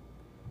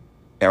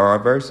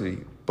adversity.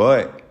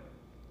 But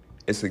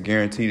it's a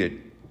guarantee that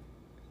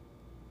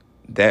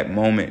that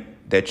moment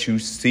that you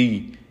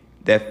see,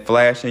 that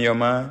flash in your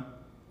mind,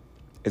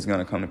 is going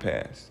to come to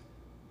pass.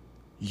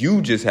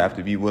 You just have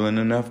to be willing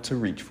enough to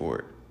reach for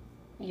it.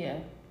 Yeah.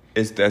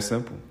 It's that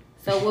simple.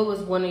 So what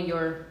was one of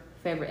your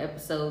favorite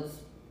episodes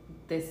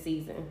this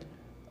season?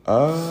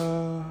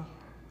 I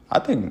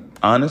think,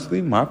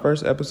 honestly, my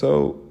first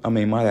episode, I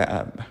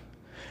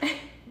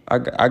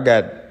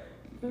got,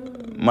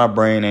 my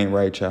brain ain't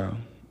right, child.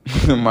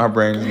 My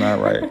brain is not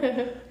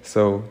right.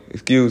 So,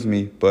 excuse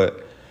me,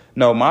 but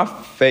no, my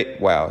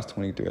wow, it's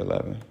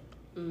 23:11.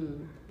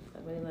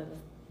 11.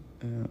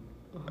 Yeah.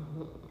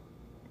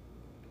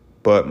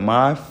 But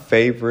my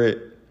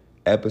favorite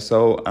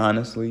episode,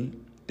 honestly,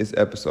 is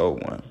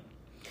episode 1.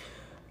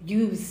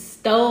 You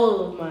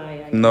stole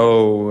my idea.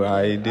 No,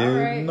 I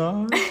did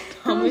not.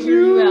 I'm gonna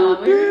hear you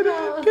out.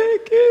 Didn't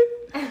pick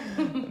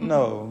it.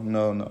 No.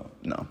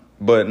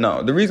 But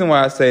no, the reason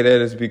why I say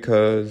that is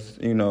because,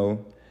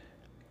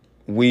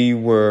 we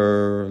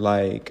were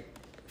like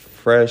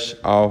fresh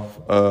off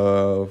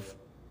of,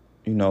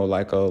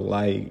 like a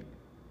light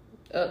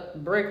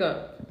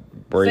breakup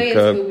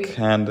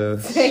kind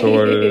of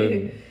sort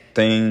of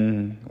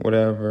thing,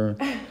 whatever.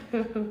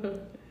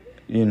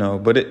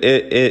 But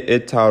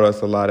it taught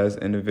us a lot as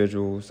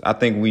individuals. I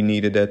think we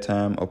needed that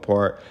time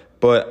apart.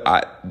 But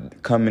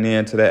coming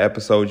into that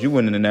episode, you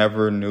wouldn't have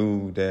never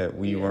knew that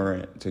we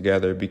weren't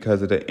together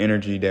because of the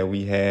energy that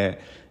we had,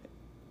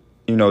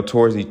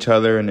 towards each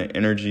other, and the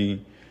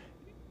energy,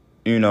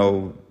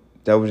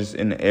 that was just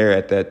in the air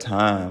at that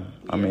time.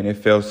 I mean, it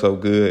felt so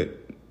good,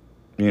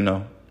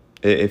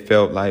 It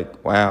felt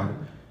like, wow.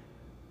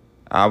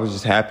 I was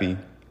just happy.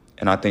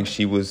 And I think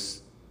she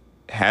was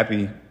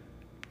happy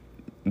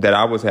that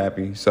I was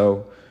happy.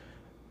 So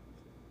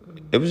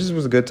it was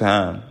a good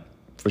time,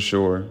 for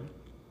sure.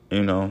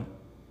 I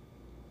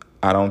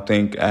don't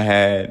think I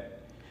had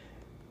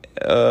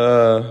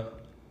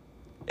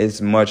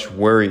as much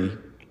worry.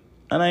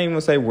 And I ain't even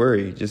gonna say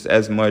worry, just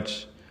as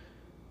much,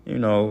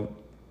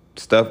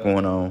 stuff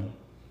going on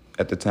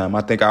at the time.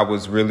 I think I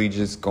was really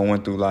just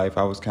going through life.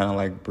 I was kind of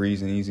like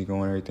breezing, easy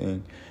going,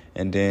 everything.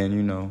 And then,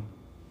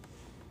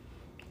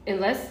 And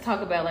let's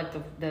talk about like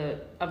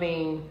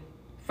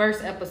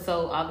first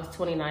episode, August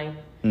 29th,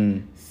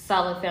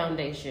 Solid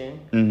Foundation.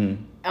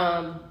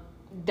 Mm-hmm.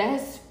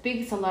 That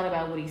speaks a lot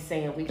about what he's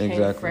saying. We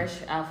came fresh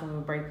out of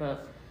a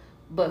breakup,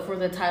 but for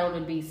the title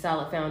to be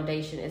Solid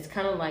Foundation, it's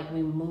kind of like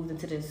we moved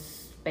into this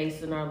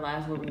space in our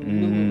lives where we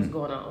knew what was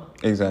going on.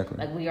 Exactly.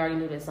 Like we already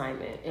knew the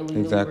assignment, and we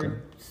knew we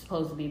were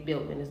supposed to be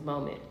built in this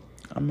moment.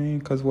 I mean,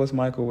 because what's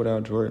Michael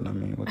without Jordan? I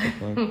mean, what the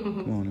fuck?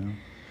 Come on now.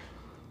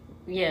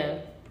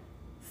 Yeah.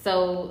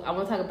 So I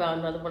want to talk about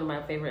another one of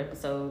my favorite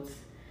episodes.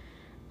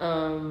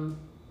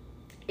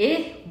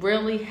 It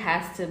really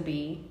has to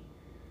be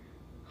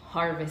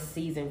harvest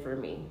season for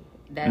me.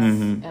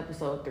 That's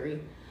episode 3.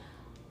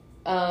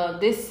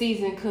 This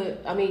season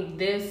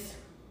this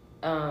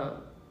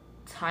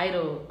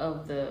title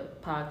of the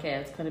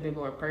podcast could have been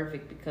more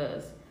perfect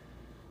because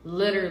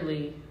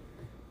literally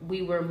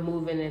we were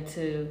moving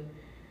into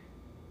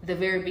the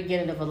very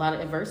beginning of a lot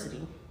of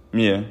adversity.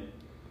 Yeah.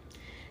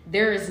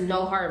 There is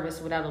no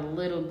harvest without a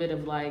little bit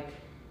of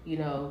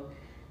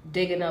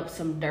digging up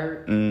some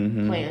dirt,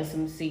 planting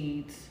some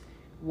seeds,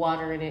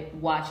 watering it,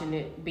 watching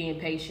it, being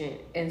patient.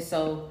 And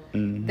so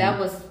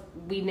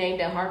we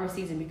named that harvest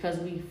season because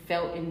we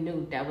felt and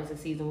knew that was the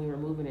season we were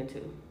moving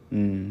into.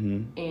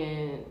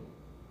 And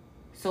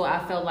so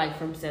I felt like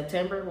from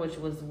September, which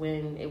was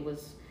when it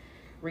was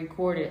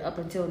recorded, up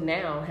until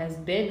now has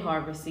been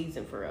harvest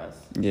season for us.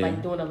 Yeah.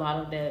 Like doing a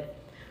lot of that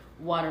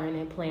watering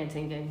and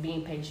planting and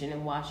being patient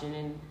and watching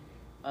and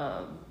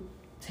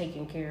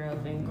taking care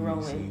of and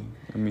growing.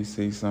 Let me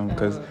see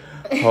something.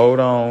 Hold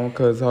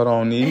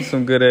on. Need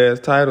some good ass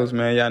titles,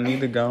 man. Y'all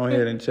need to go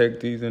ahead and check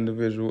these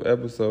individual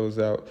episodes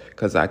out.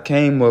 Because I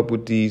came up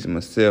with these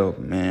myself,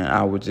 man.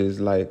 I was just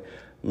like,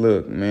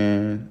 look,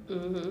 man.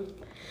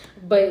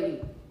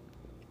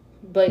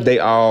 But they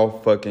all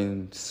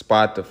fucking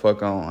spot the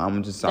fuck on.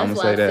 I'm gonna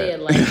say that.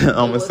 Said, like,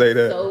 I'm gonna say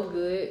that. So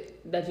good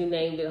that you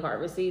named it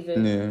harvest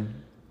season. Yeah.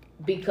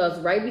 because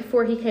right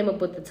before he came up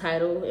with the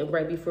title and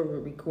right before we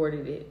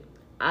recorded it,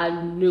 I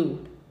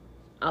knew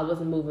I was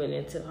moving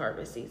into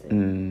harvest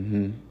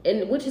season,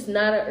 and which is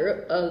not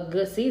a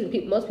good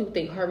season. Most people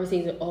think harvest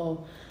season,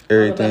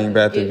 everything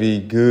about to be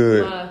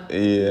good.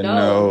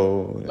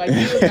 No. Like,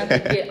 you have to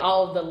get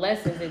all the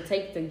lessons it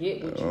takes to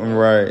get what you want.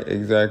 Right,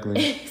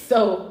 exactly.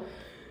 So,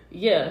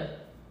 yeah.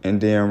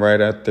 And then right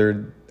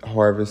after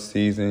harvest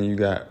season, you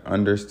got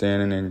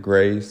Understanding and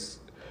Grace,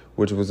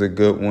 which was a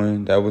good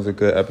one. That was a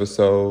good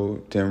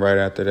episode. Then right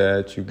after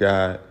that, you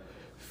got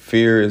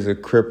Fear is a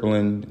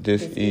Crippling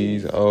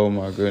Disease. Oh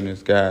my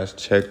goodness, guys,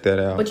 check that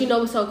out. But you know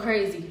what's so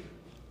crazy?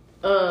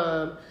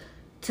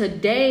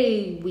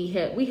 Today we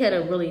had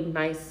a really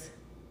nice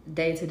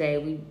day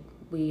today.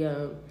 We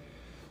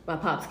my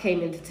pops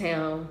came into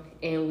town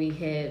and we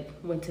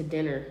went to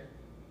dinner,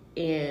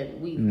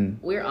 and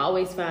we're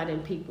always finding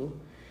people.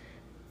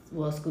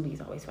 Well,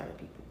 Scooby's always finding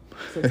people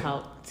to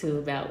talk to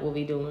about what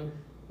we doing,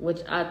 which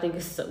I think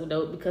is so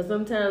dope, because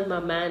sometimes my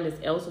mind is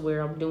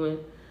elsewhere. I'm doing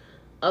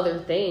other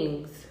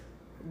things,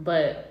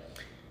 but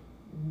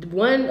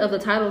one of the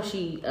titles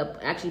she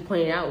actually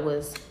pointed out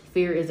was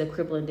Fear is a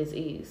Crippling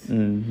Disease.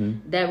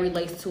 That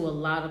relates to a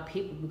lot of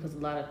people, because a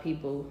lot of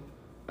people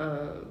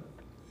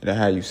that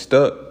how you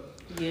stuck.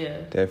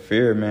 Yeah. That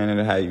fear, man,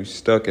 and how you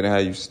stuck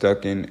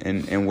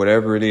in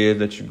whatever it is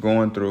that you're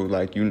going through.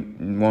 Like, you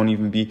won't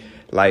even be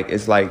like,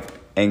 it's like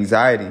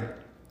anxiety,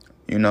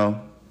 you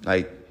know,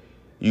 like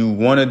you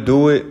want to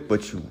do it,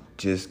 but you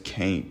just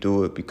can't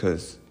do it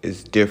because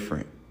it's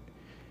different.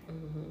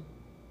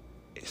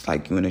 It's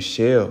like you in a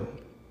shell,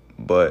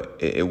 but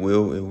it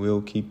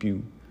will keep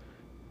you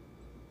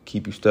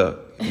stuck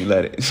if you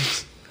let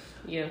it.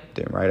 Yeah.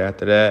 Then right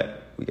after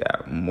that, we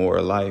got More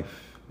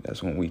Life.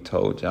 That's when we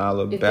told y'all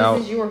about. If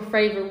this is your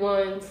favorite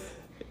ones.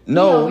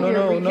 No.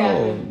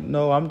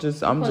 I'm just.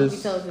 He tells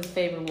us his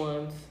favorite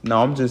ones.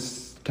 No, I'm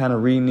just kind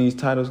of reading these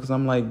titles because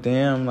I'm like,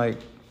 damn, like,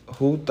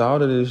 who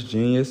thought of this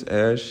genius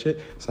ass shit?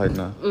 It's like,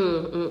 no.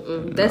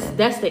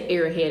 That's the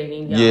airhead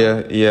in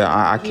y'all. Yeah.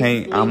 I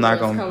can't. I'm not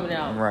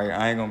gonna. Right.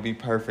 I ain't gonna be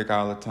perfect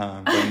all the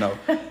time, but no.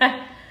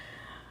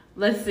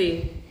 Let's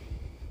see.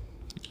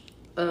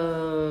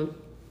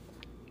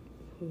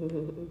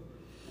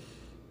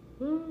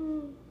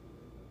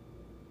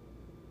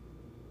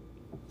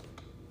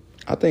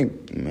 I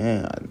think,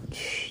 man,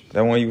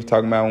 that one you was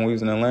talking about when we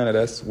was in Atlanta,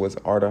 was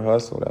Art of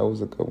Hustle. That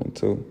was a good one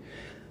too.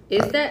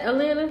 Is that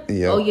Atlanta?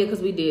 Yeah. Oh yeah,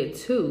 because we did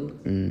two.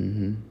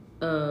 Mm-hmm.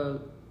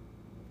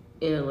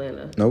 In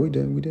Atlanta. No, we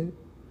did.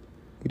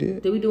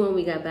 Did we do when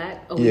we got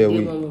back? Oh, yeah, we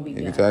did one when we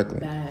got back.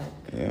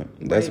 Yeah,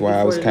 that's right why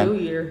I was kind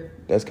of.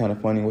 That's kind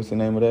of funny. What's the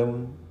name of that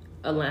one?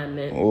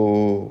 Alignment.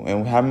 Oh,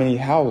 and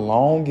how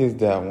long is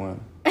that one?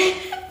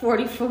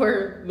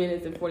 44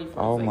 minutes and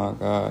 44 Oh seconds. my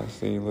God!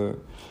 See,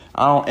 look,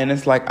 and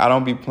it's like I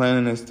don't be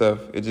planning this stuff.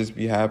 It just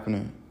be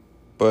happening.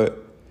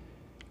 But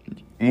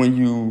when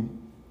you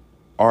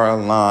are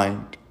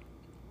aligned,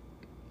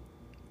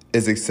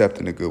 is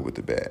accepting the good with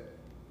the bad.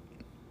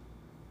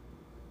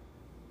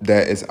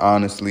 That is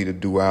honestly the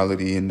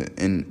duality in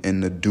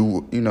the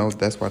duo. You know,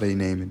 that's why they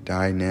name it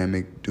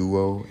dynamic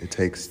duo. It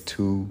takes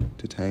two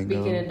to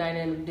tango. Speaking of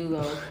dynamic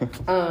duo,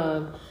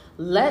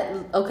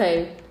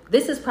 okay,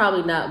 this is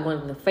probably not one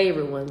of the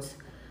favorite ones,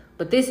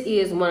 but this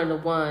is one of the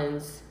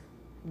ones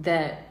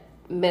that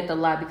meant a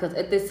lot, because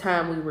at this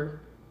time we were.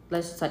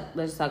 Let's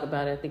talk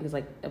about it. I think it's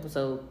like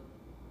episode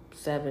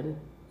 7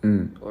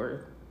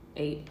 or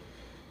 8.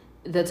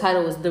 The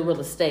title was The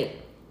Real Estate.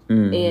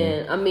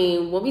 And I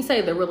mean, when we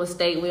say the real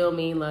estate, we don't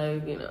mean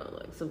like, you know,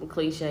 like some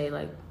cliche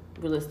like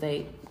real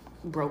estate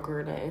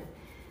broker name.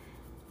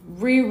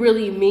 We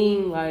really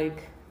mean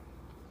like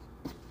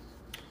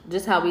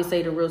just how we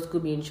say the real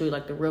Scoobi and Chooi,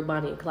 like the real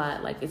Bonnie and Clyde.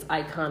 Like, it's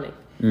iconic.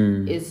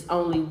 It's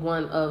only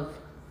one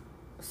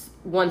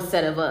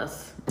set of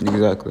us.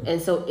 Exactly.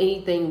 And so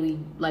anything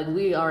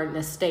we are an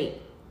estate.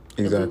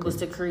 Exactly. If we was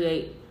to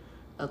create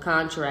a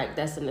contract,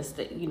 that's an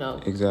estate, you know.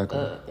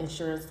 Exactly.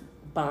 Insurance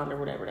bond or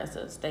whatever, that's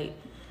an estate.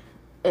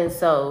 And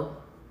so,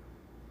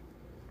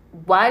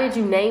 why did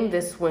you name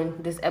this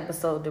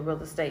episode The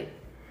Real Estate?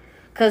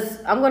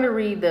 Because I'm going to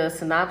read the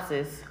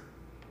synopsis.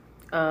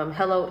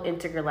 Hello,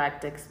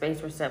 intergalactic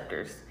space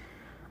receptors.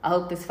 I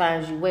hope this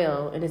finds you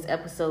well. In this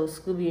episode,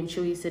 Scoobi and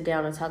Chooi sit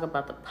down and talk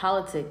about the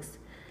politics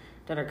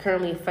that are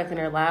currently affecting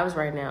their lives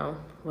right now.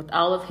 With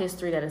all of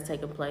history that has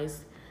taken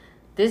place,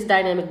 this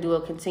dynamic duo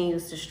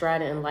continues to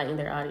stride and enlighten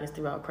their audience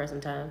throughout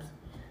present times.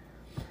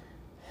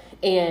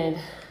 And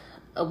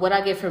what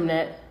I get from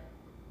that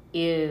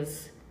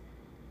is,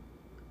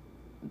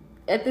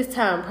 at this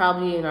time,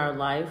 probably in our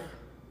life,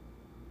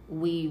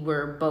 we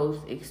were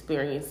both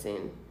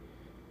experiencing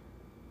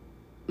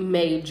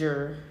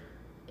major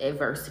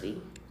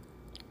adversity.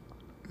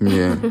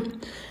 Yeah.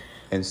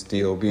 And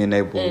still being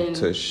able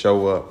to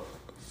show up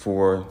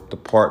for the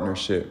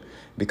partnership,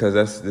 because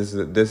this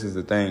is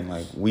the thing.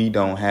 Like, we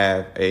don't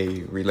have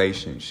a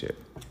relationship.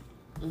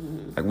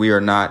 Like, we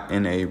are not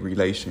in a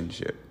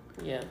relationship.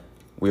 Yeah.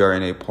 We are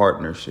in a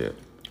partnership.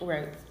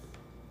 Right.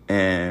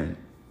 And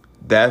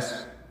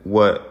that's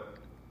what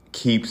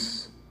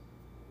keeps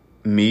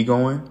me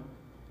going,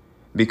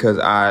 because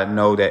I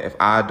know that if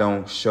I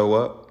don't show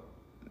up,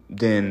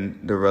 then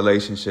the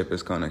relationship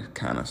is going to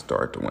kind of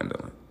start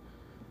dwindling.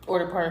 Or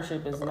the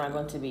partnership is not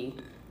going to be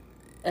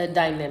a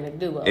dynamic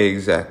duo.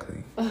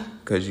 Exactly.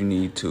 Because you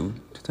need two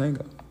to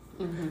tango.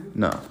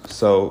 No.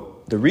 So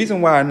the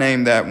reason why I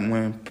named that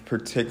one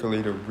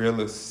particularly the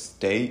real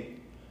estate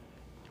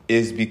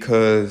is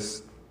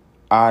because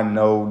I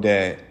know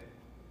that,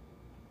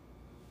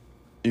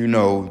 you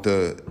know,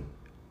 the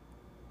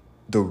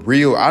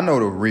real, I know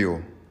the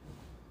real,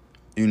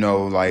 you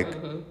know, like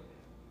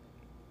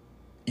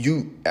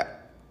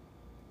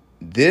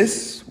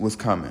this was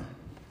coming.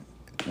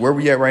 Where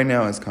we at right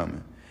now is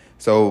coming.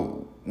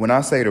 So when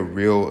I say the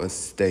real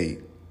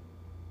estate,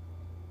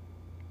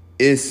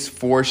 it's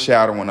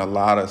foreshadowing a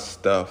lot of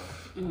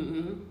stuff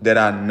that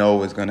I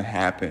know is going to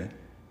happen.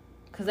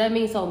 Because that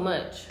means so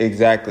much.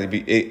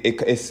 Exactly.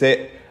 It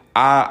said,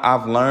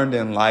 I've learned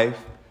in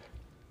life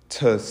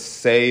to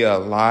say a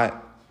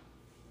lot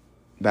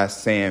by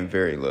saying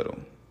very little.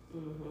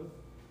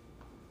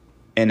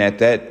 And at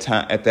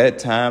that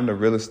time, the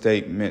real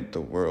estate meant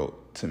the world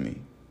to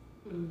me,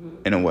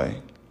 in a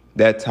way.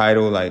 That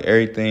title, like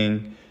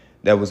everything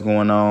that was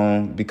going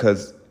on,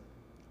 because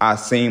I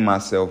seen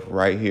myself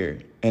right here.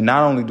 And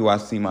not only do I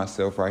see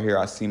myself right here,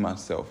 I see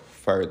myself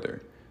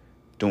further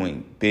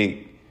doing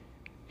big,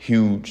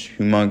 huge,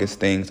 humongous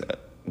things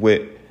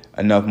with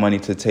enough money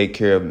to take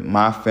care of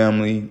my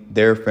family,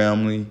 their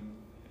family,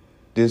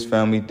 this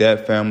family,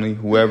 that family,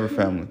 whoever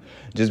family.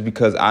 Just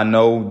because I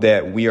know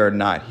that we are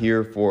not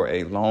here for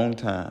a long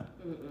time.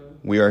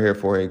 We are here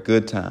for a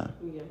good time.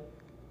 Yeah.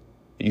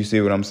 You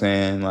see what I'm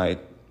saying? Like,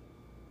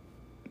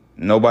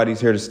 nobody's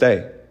here to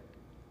stay.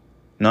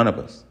 None of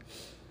us.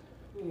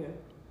 Yeah.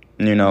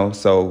 You know,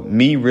 so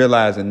me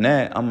realizing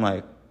that, I'm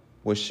like,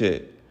 well,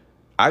 shit,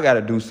 I got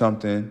to do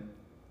something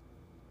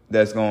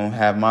that's going to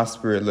have my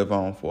spirit live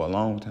on for a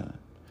long time.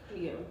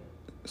 Yeah.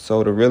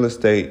 So the real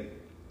estate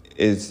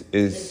is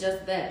it's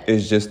just that.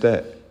 It's just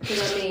that.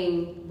 Because, I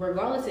mean,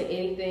 regardless of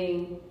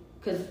anything,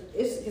 because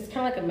it's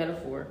kind of like a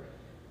metaphor.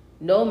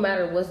 No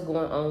matter what's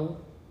going on,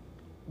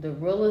 the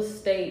real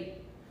estate,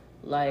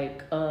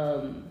 like,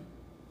 what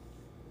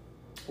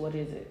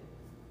is it?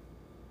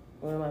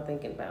 What am I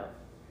thinking about?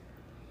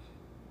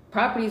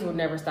 Properties will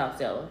never stop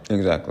selling.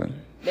 Exactly.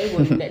 They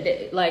will.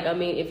 Like, I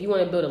mean, if you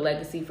want to build a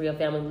legacy for your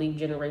family, leave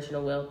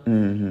generational wealth,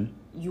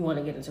 you want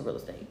to get into real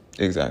estate.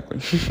 Exactly.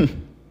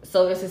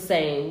 So it's the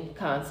same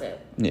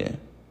concept. Yeah.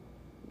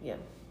 Yeah.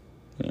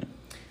 Yeah.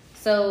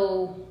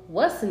 So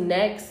what's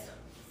next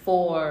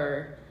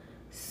for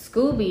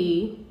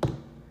Scoobi?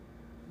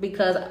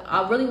 Because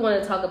I really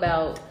want to talk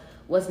about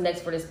what's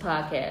next for this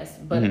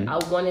podcast, but I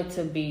want it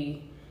to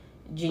be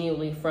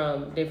genuinely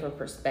from different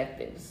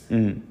perspectives.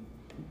 Me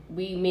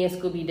and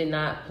Scoobi did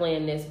not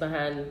plan this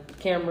behind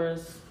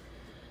cameras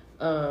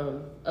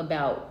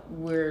about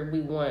where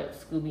we want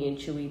Scoobi and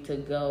Chooi to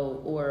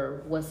go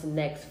or what's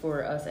next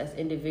for us as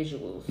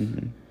individuals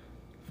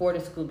for the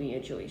Scoobi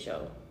and Chooi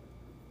show.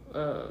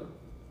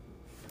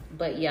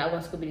 But yeah, I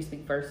want Scoobi to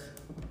speak first.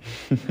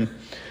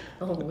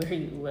 Oh, where are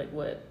you? Like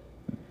what?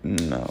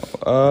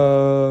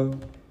 No.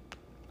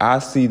 I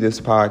see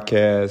this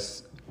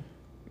podcast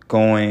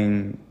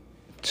going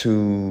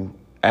to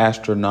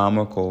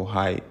astronomical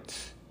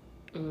heights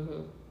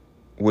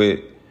with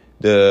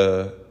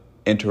the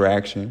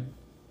interaction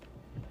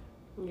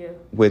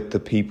with the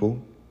people.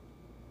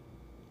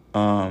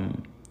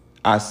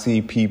 I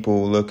see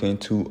people looking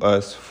to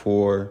us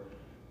for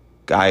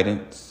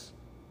guidance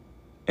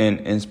and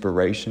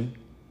inspiration.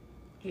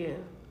 Yeah.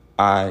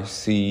 I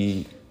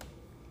see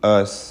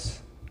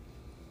us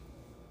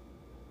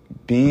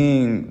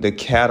being the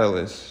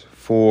catalyst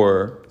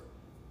for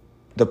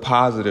the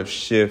positive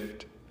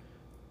shift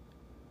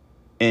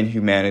in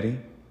humanity.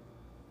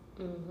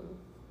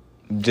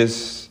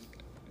 Just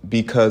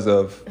because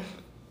of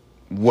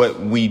what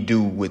we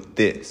do with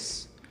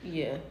this.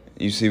 Yeah.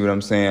 You see what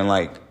I'm saying?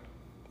 Like,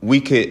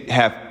 we could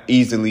have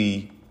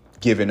easily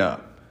given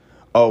up.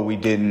 Oh, we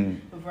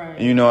didn't.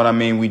 Right. You know what I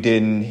mean? We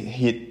didn't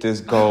hit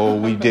this goal.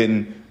 We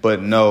didn't.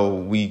 But no,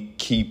 we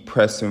keep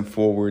pressing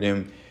forward.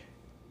 And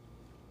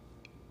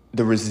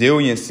the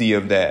resiliency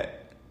of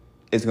that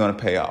is going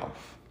to pay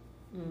off.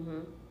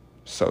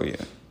 So, yeah.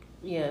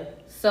 Yeah.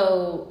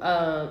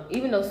 So,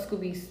 even though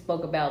Scoobi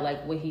spoke about,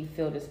 like, what he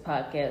feel this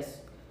podcast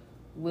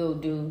will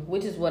do,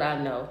 which is what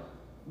I know,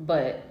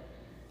 but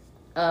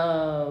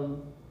I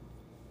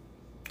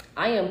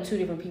am two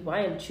different people.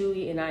 I am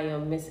Chooi and I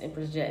am Miss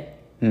Empress J.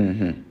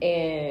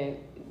 And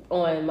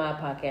on my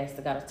podcast,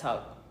 the Gotta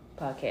Talk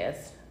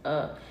podcast,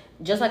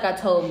 just like I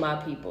told my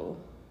people,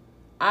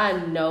 I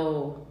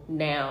know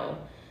now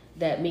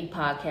that me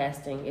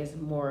podcasting is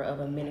more of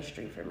a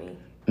ministry for me.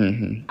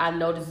 I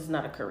know this is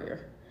not a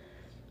career.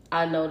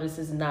 I know this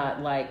is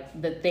not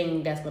like the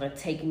thing that's going to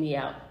take me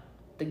out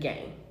the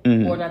game.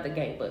 Or not the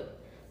game, but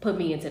put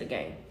me into the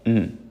game.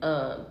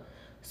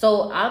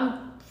 So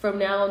from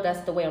now on, that's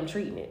the way I'm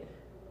treating it.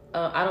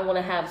 I don't want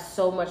to have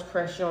so much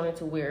pressure on it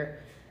to where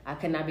I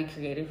cannot be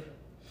creative.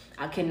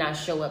 I cannot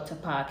show up to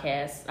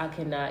podcasts. I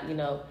cannot,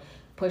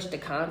 push the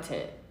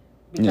content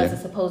because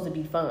it's supposed to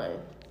be fun.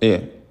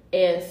 Yeah.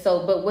 And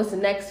so, but what's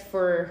next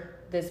for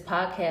this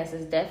podcast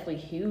is definitely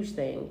huge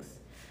things.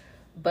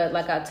 But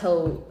like I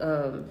told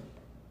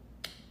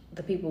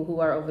the people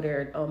who are over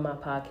there on my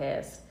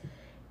podcast,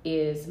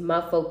 is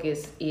my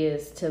focus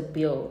is to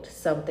build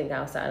something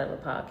outside of a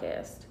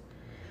podcast.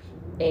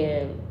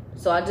 And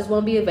so I just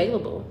won't be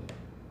available.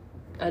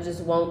 I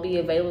just won't be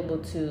available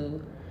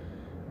to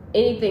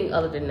anything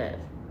other than that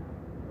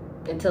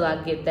until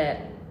I get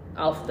that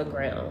off the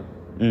ground.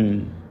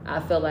 I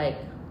feel like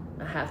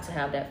I have to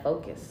have that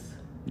focus.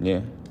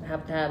 Yeah. I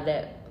have to have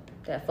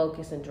that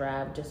focus and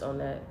drive just on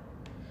that.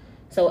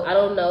 So I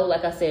don't know,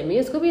 like I said, me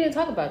and Scooby didn't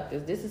talk about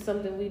this. This is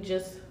something we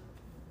just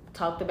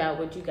talked about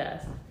with you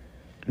guys.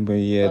 But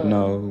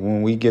no,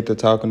 when we get to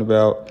talking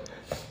about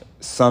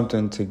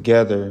something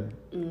together,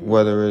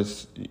 whether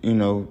it's,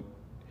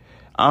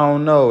 I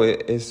don't know.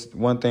 It's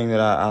one thing that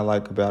I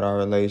like about our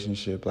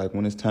relationship. Like,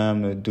 when it's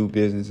time to do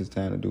business, it's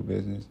time to do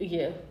business.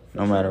 Yeah.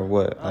 No matter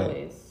what.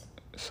 Always.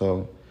 Like,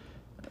 so,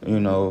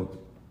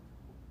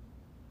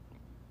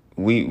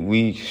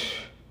 we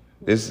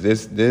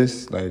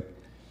this like,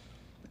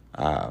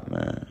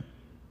 man.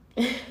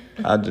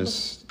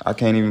 I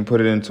can't even put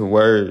it into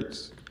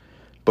words.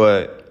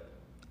 But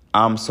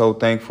I'm so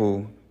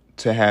thankful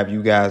to have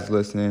you guys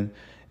listening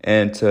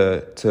and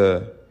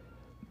to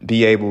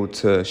be able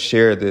to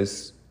share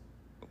this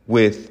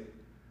with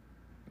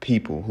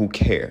people who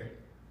care,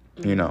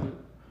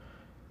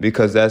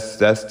 because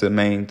that's the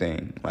main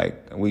thing.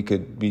 Like, we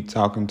could be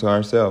talking to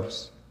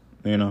ourselves,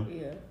 Yeah.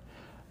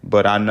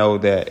 But I know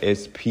that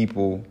it's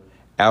people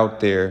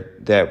out there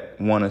that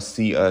want to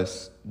see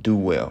us do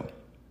well.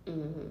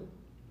 And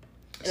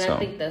I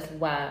think that's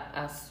why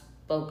I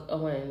spoke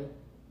on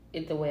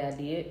it the way I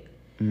did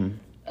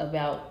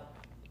about,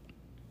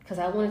 because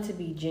I wanted to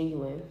be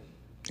genuine.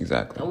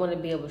 Exactly. I wanted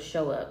to be able to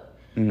show up.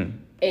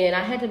 And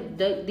I had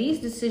to, these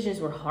decisions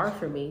were hard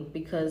for me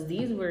because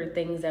these were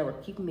things that were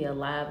keeping me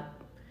alive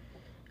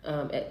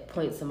at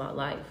points in my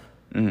life.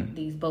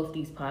 Both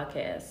these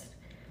podcasts.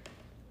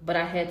 But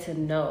I had to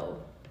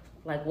know,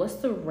 like, what's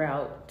the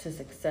route to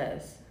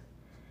success?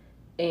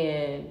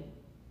 And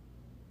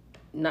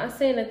not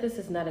saying that this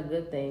is not a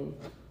good thing,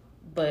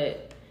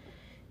 but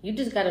you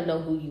just got to know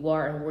who you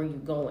are and where you're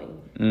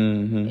going.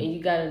 And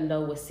you got to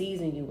know what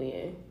season you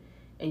in.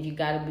 And you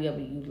got to be able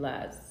to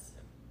utilize,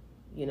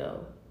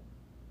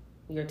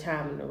 your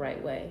time in the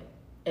right way.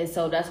 And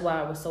so that's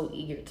why I was so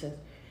eager to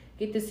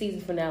get the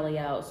season finale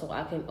out so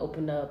I can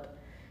open up.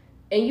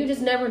 And you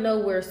just never know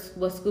what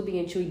Scoobi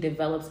and Chooi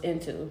develops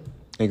into.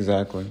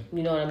 Exactly.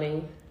 You know what I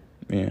mean?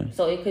 Yeah.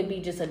 So it could be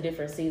just a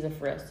different season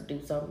for us to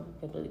do something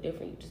completely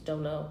different. You just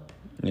don't know.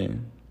 Yeah.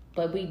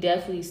 But we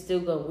definitely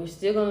we're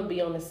still going to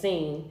be on the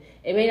scene.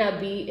 It may not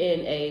be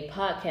in a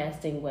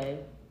podcasting way.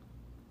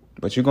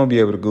 But you're going to be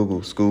able to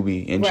Google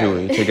Scoobi and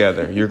Chooi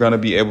together. You're going to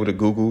be able to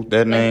Google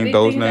that name,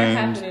 those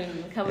names,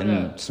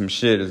 and some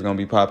shit is going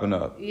to be popping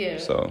up. Yeah.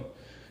 So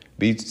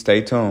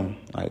stay tuned.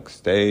 Like,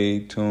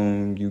 stay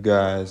tuned, you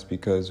guys,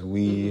 because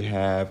we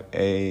have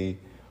a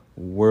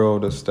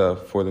world of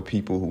stuff for the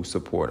people who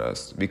support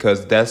us,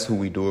 because that's who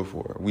we do it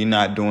for. We're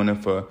not doing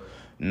it for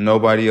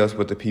nobody else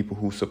but the people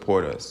who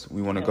support us.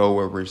 We want to go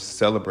where we're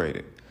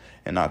celebrated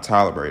and not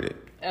tolerated.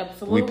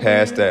 Absolutely. We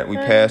passed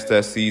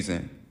that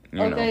season.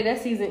 That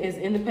season is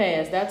in the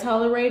past. That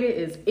tolerated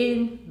is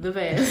in the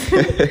past.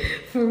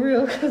 For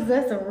real, because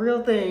that's a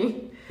real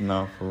thing.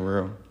 No, for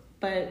real.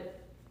 But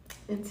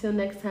until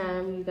next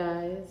time, you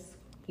guys,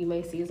 you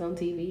may see us on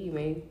TV. You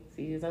may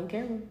see us on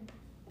camera.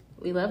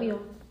 We love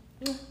y'all.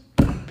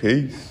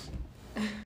 Peace.